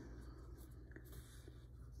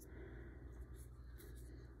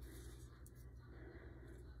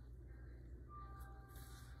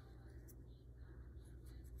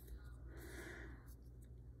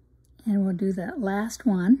 And we'll do that last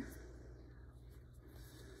one.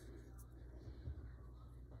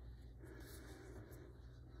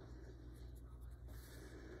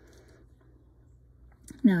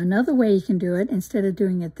 Now another way you can do it, instead of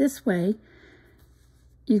doing it this way,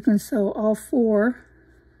 you can sew all 4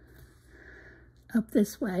 up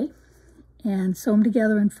this way and sew them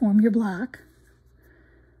together and form your block.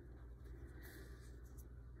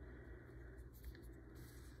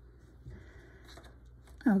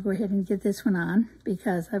 I'll go ahead and get this one on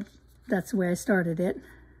because that's the way I started it.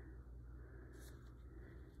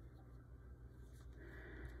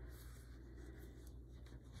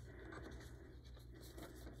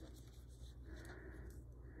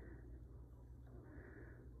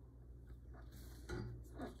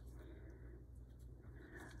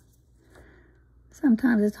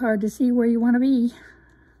 Sometimes it's hard to see where you want to be.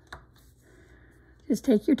 Just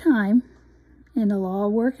take your time and it'll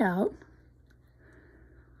all work out.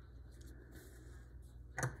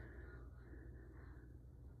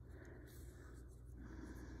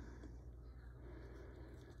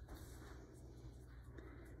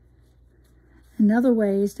 Another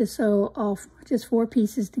way is to sew all just 4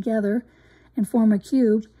 pieces together and form a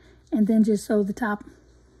cube, and then just sew the top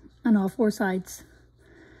on all 4 sides.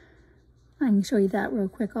 I can show you that real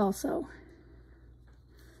quick also.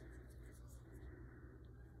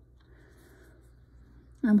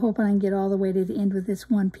 I'm hoping I can get all the way to the end with this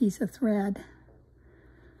one piece of thread.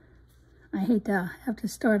 I hate to have to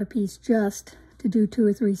start a piece just to do 2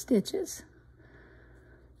 or 3 stitches.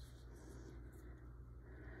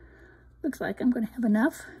 Looks like I'm going to have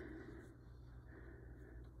enough.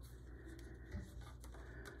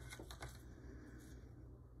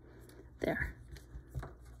 There.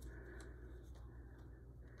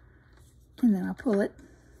 And then I'll pull it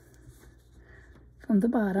from the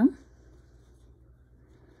bottom.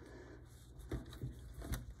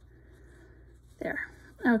 There.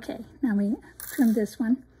 Okay, now we trim this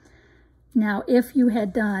one. Now, if you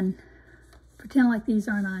had done, pretend like these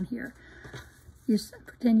aren't on here.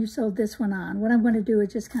 Pretend you sewed this one on. What I'm going to do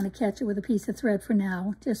is just kind of catch it with a piece of thread for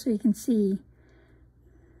now, just so you can see.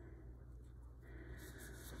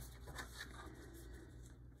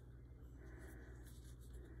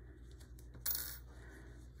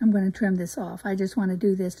 I'm going to trim this off. I just want to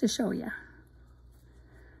do this to show you.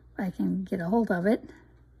 If I can get a hold of it.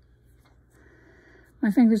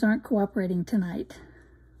 My fingers aren't cooperating tonight.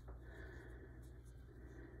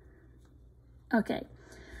 Okay.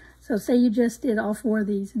 So say you just did all 4 of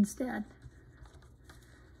these instead.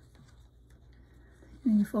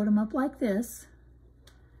 And you fold them up like this.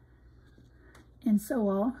 And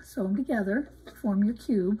sew them together, form your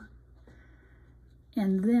cube.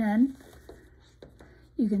 And then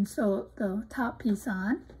you can sew the top piece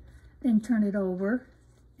on, then turn it over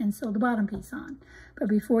and sew the bottom piece on. But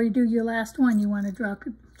before you do your last one, you want to drop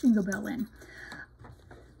your jingle bell in.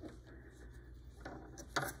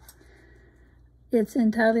 It's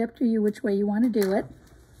entirely up to you which way you want to do it.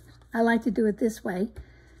 I like to do it this way,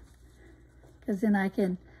 because then I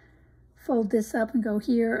can fold this up and go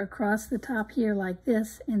here across the top here like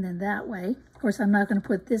this, and then that way. Of course, I'm not going to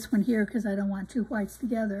put this one here because I don't want 2 whites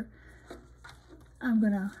together. I'm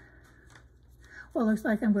going to, well, it looks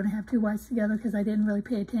like I'm going to have 2 whites together because I didn't really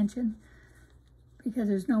pay attention, because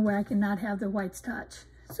there's no way I can not have the whites touch.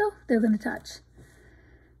 So they're going to touch.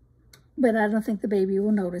 But I don't think the baby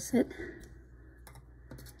will notice it.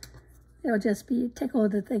 They'll just be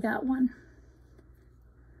tickled that they got one.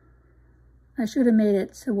 I should have made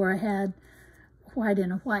it so where I had white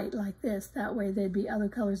and a white like this. That way there'd be other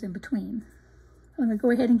colors in between. Let me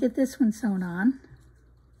go ahead and get this one sewn on.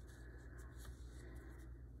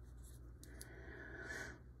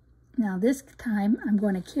 Now this time I'm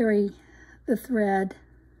going to carry the thread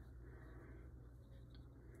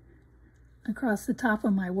across the top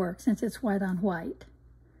of my work since it's white on white.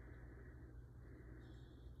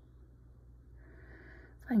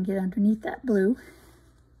 I can get underneath that blue.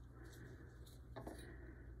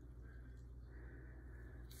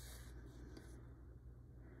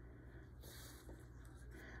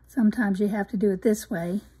 Sometimes you have to do it this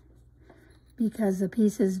way because the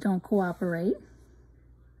pieces don't cooperate.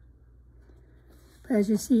 But as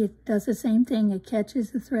you see, it does the same thing. It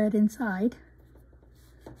catches the thread inside.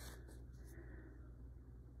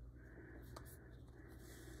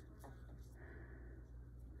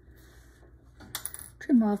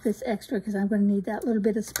 Trim off this extra because I'm going to need that little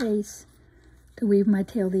bit of space to weave my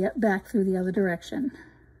tail back through the other direction.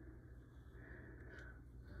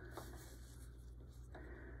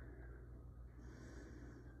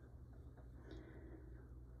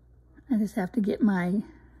 I just have to get my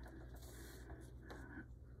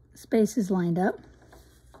spaces lined up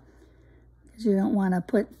because you don't want to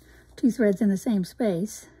put two threads in the same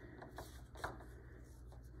space.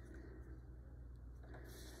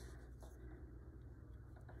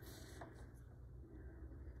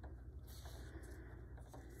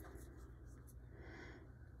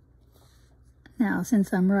 Now,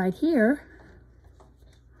 since I'm right here,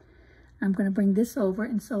 I'm going to bring this over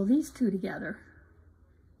and sew these two together.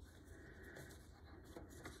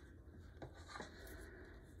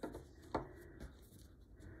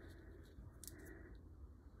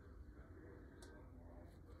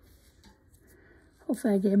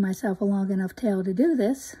 Hopefully I gave myself a long enough tail to do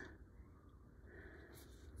this.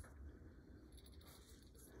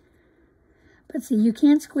 But see, you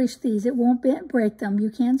can't squish these. It won't break them. You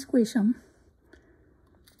can squish them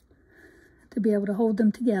to be able to hold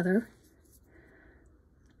them together.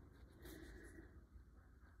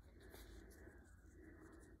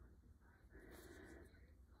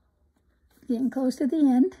 Getting close to the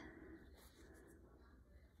end.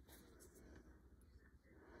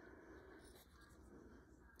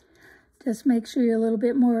 Just make sure you're a little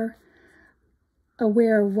bit more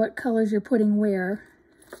aware of what colors you're putting where.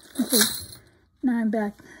 Okay, now I'm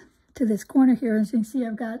back to this corner here. As you can see,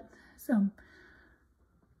 I've got some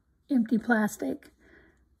empty plastic,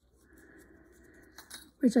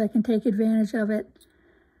 which I can take advantage of it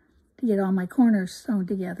to get all my corners sewn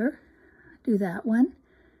together. Do that one.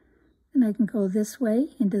 And I can go this way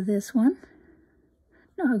into this one.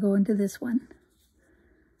 No, I'll go into this one.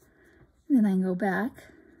 And then I can go back.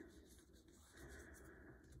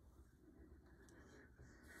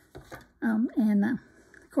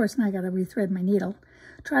 Of course, now I got to rethread my needle.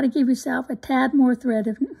 Try to give yourself a tad more thread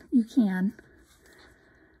if you can.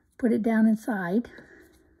 Put it down inside.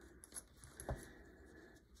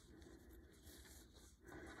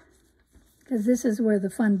 Because this is where the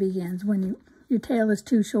fun begins, when your tail is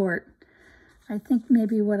too short. I think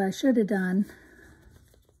maybe what I should have done,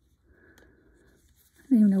 I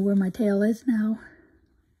don't even know where my tail is now.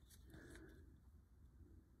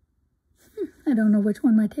 I don't know which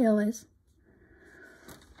one my tail is.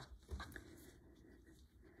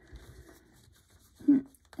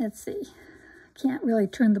 Let's see. Can't really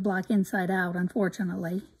turn the block inside out,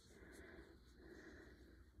 unfortunately.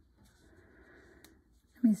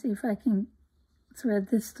 Let me see if I can thread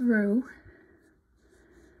this through.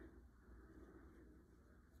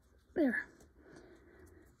 There.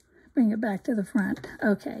 Bring it back to the front.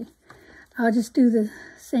 Okay. I'll just do the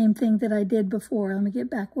same thing that I did before. Let me get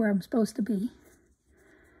back where I'm supposed to be.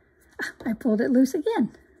 I pulled it loose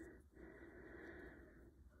again.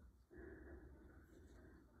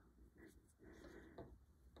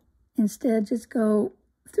 Instead, just go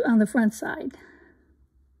on the front side.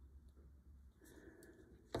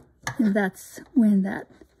 And that's when that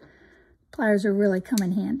pliers are really come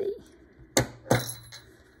in handy.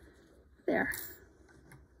 There.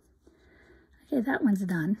 Okay, that one's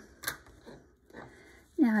done.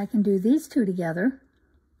 Now I can do these two together.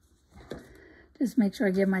 Just make sure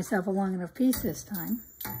I give myself a long enough piece this time.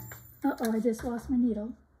 Uh-oh, I just lost my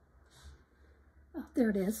needle. Oh, there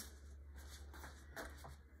it is.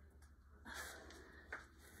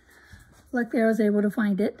 Look there, I was able to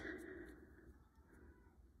find it.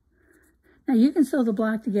 Now you can sew the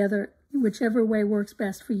block together whichever way works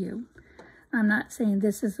best for you. I'm not saying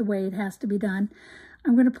this is the way it has to be done.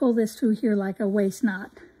 I'm going to pull this through here like a waist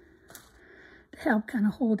knot to help kind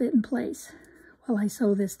of hold it in place while I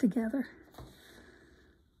sew this together.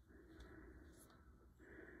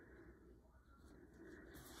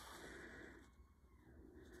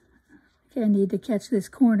 Okay, I need to catch this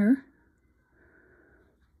corner.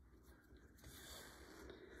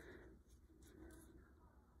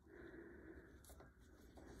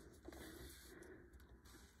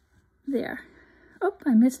 There. Oh,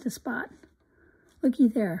 I missed a spot. Looky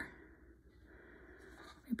there.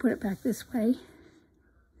 Let me put it back this way.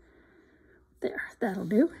 There, that'll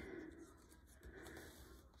do.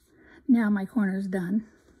 Now my corner's done.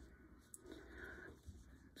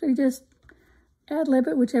 So you just ad-lib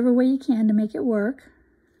it whichever way you can to make it work,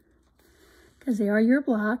 because they are your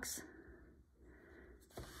blocks.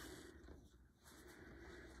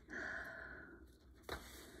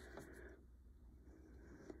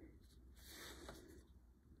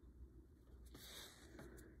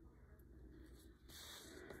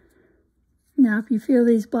 Now, if you feel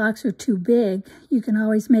these blocks are too big, you can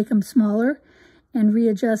always make them smaller and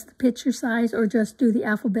readjust the picture size, or just do the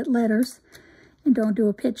alphabet letters and don't do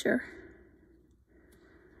a picture.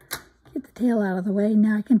 Get the tail out of the way.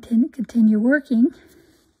 Now I can continue working.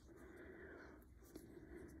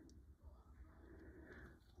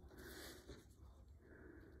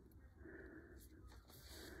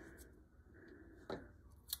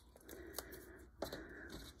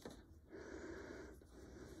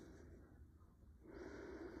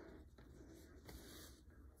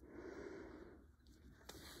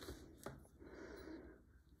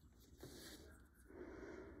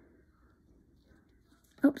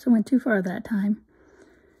 Oops, I went too far that time.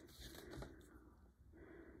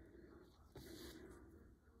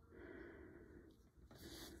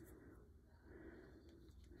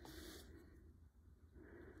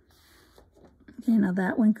 Okay, now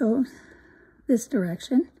that one goes this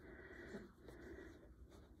direction.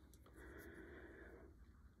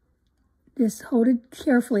 Just hold it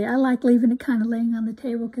carefully. I like leaving it kind of laying on the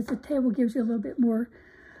table because the table gives you a little bit more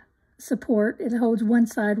support. It holds one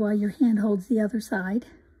side while your hand holds the other side.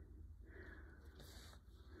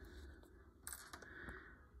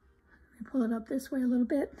 Let me pull it up this way a little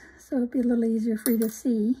bit so it'll be a little easier for you to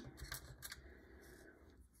see.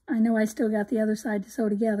 I know I still got the other side to sew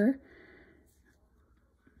together,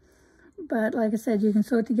 but like I said, you can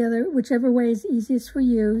sew it together whichever way is easiest for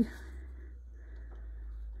you.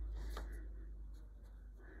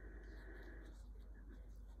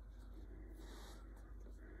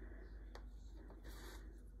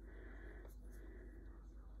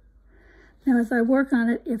 Now as I work on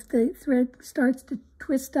it, if the thread starts to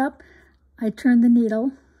twist up, I turn the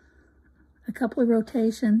needle a couple of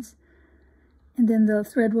rotations, and then the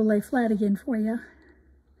thread will lay flat again for you.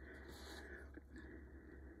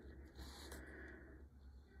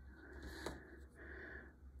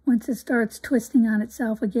 Once it starts twisting on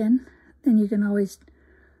itself again, then you can always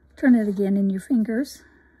turn it again in your fingers,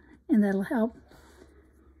 and that'll help.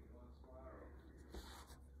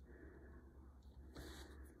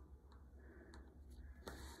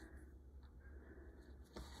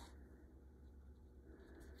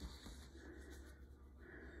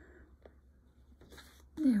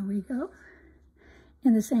 There we go.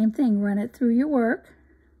 And the same thing, run it through your work.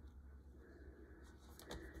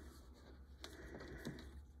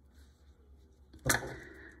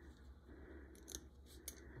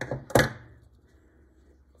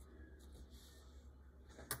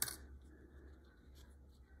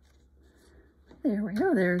 There we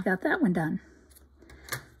go, there we got that one done.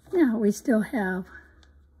 Now we still have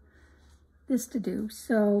this to do.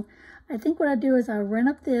 So I think what I'll do is I'll run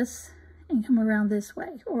up this and come around this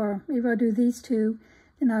way, or maybe I'll do these two,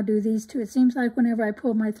 then I'll do these two. It seems like whenever I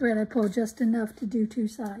pull my thread, I pull just enough to do two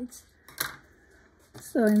sides.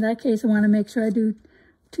 So in that case, I want to make sure I do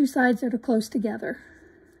two sides that are close together.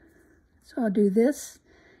 So I'll do this,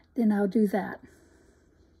 then I'll do that.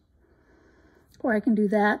 Or I can do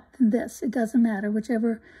that and this. It doesn't matter,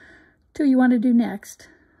 whichever two you want to do next.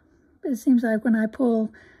 But it seems like when I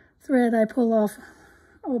pull thread, I pull off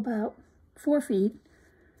about 4 feet,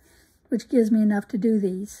 which gives me enough to do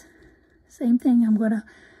these. Same thing, I'm going to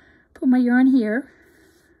put my yarn here.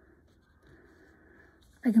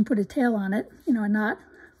 I can put a tail on it, you know, a knot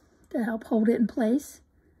to help hold it in place.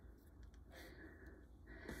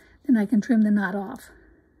 Then I can trim the knot off.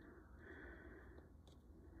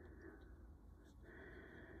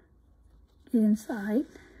 Get inside.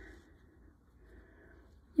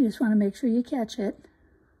 You just want to make sure you catch it.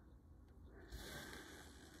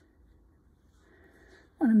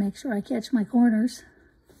 Want to make sure I catch my corners.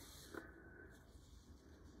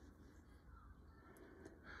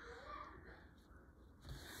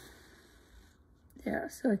 There,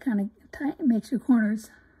 so it kind of makes your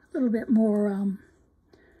corners a little bit more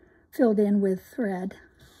filled in with thread.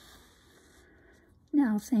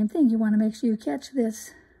 Now, same thing, you want to make sure you catch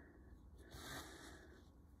this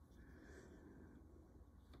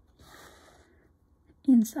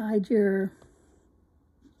inside your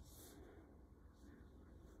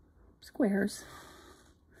squares.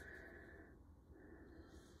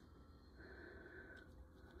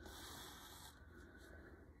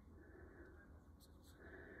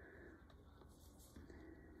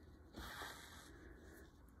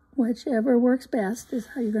 Whichever works best is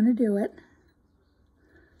how you're going to do it.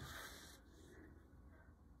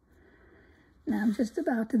 Now I'm just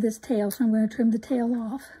about to this tail, so I'm going to trim the tail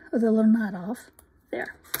off, or the little knot off.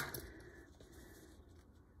 There.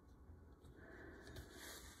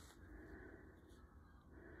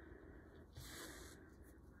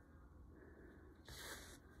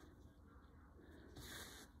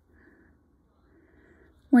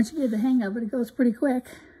 Once you get the hang of it, it goes pretty quick.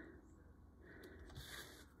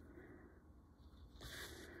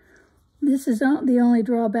 This is the only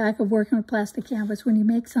drawback of working with plastic canvas. When you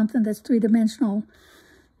make something that's three-dimensional,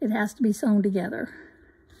 it has to be sewn together.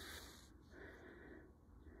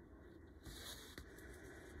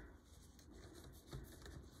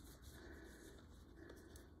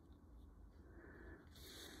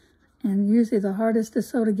 And usually the hardest to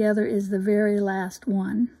sew together is the very last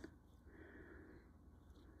one.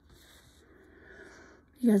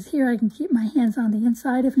 Because here I can keep my hands on the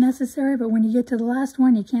inside if necessary, but when you get to the last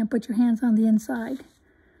one, you can't put your hands on the inside.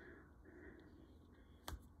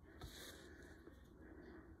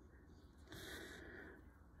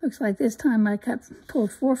 Looks like this time I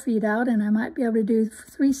pulled 4 feet out, and I might be able to do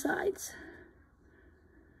 3 sides.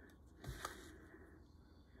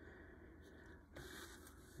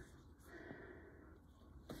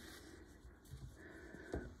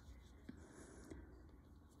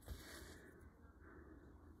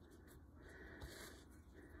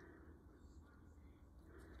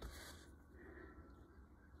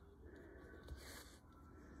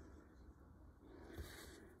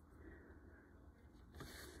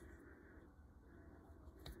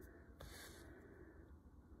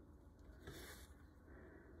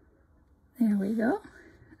 There we go.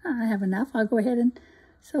 I have enough. I'll go ahead and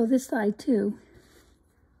sew this side too.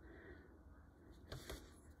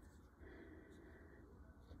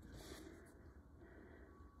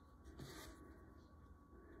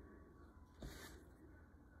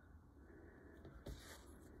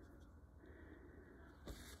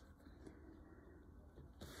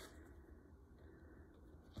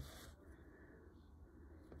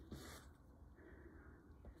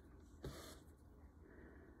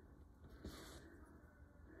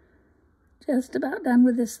 Just about done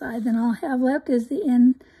with this side. Then all I have left is the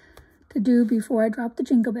end to do before I drop the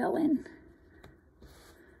jingle bell in.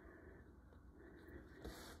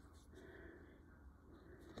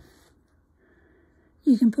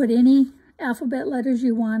 You can put any alphabet letters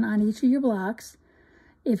you want on each of your blocks.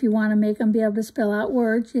 If you want to make them be able to spell out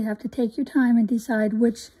words, you have to take your time and decide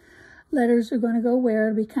which letters are going to go where.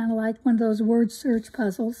 It'll be kind of like one of those word search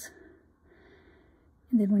puzzles.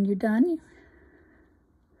 And then when you're done,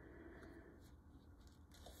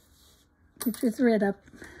 get your thread up,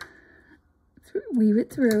 weave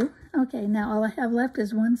it through. Okay, now all I have left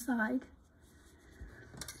is one side.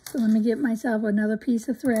 So let me get myself another piece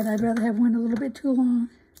of thread. I'd rather have one a little bit too long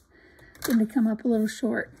than to come up a little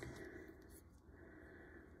short.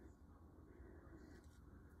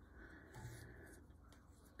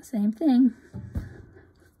 Same thing.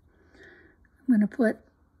 I'm going to put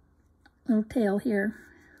a little tail here.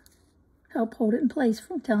 Help hold it in place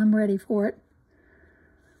until I'm ready for it.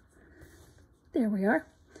 There we are.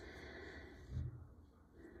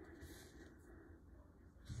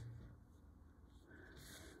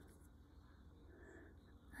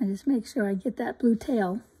 I just make sure I get that blue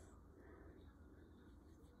tail.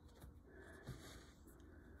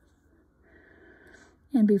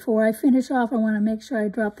 And before I finish off, I want to make sure I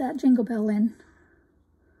drop that jingle bell in.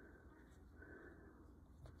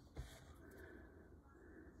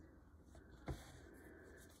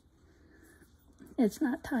 It's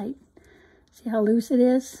not tight. See how loose it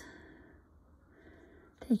is?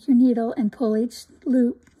 Take your needle and pull each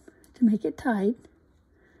loop to make it tight.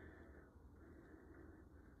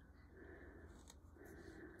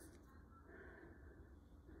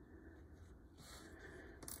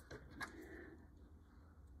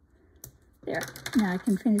 There, now I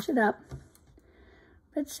can finish it up.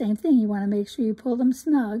 But same thing, you want to make sure you pull them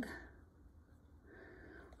snug.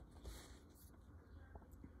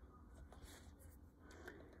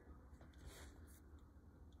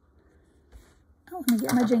 Oh, let me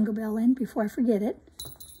get my jingle bell in before I forget it.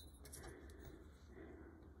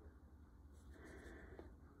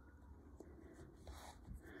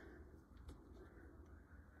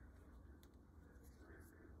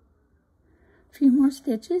 A few more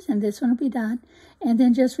stitches and this one will be done. And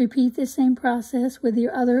then just repeat the same process with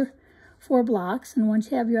your other 4 blocks. And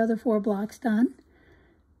once you have your other 4 blocks done,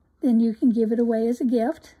 then you can give it away as a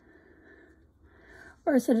gift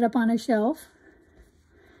or set it up on a shelf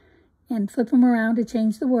and flip them around to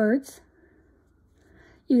change the words.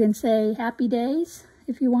 You can say happy days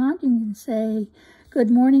if you want. You can say good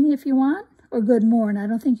morning if you want, or good morn. I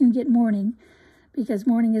don't think you can get morning because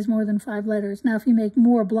morning is more than 5 letters. Now if you make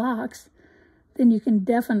more blocks, then you can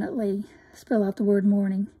definitely spell out the word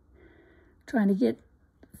morning. Trying to get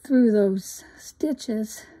through those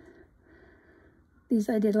stitches. These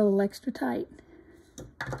I did a little extra tight.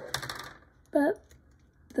 But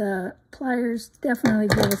the pliers definitely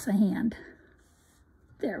give us a hand.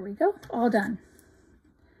 There we go, all done.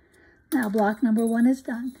 Now block number 1 is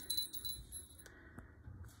done.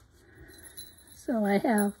 So I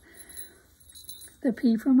have the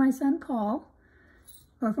P for my son Paul,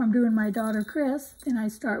 or if I'm doing my daughter Chris, then I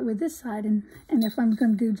start with this side, and if I'm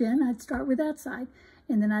going to do Jen, I'd start with that side,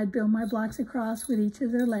 and then I'd build my blocks across with each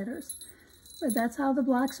of their letters. But that's how the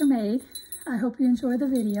blocks are made. I hope you enjoy the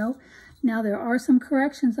video. Now there are some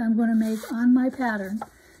corrections I'm going to make on my pattern,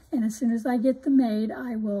 and as soon as I get them made,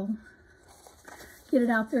 I will get it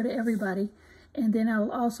out there to everybody, and then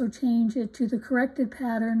I'll also change it to the corrected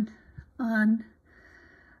pattern on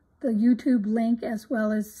the YouTube link as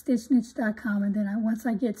well as StitchNiche.com, and then once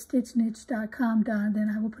I get StitchNiche.com done,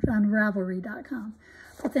 then I will put it on Ravelry.com.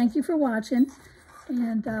 But thank you for watching,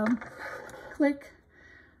 and click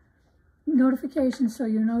notifications so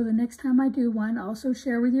you know the next time I do one. Also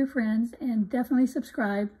share with your friends, and definitely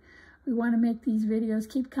subscribe. We want to make these videos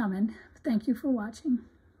keep coming. Thank you for watching.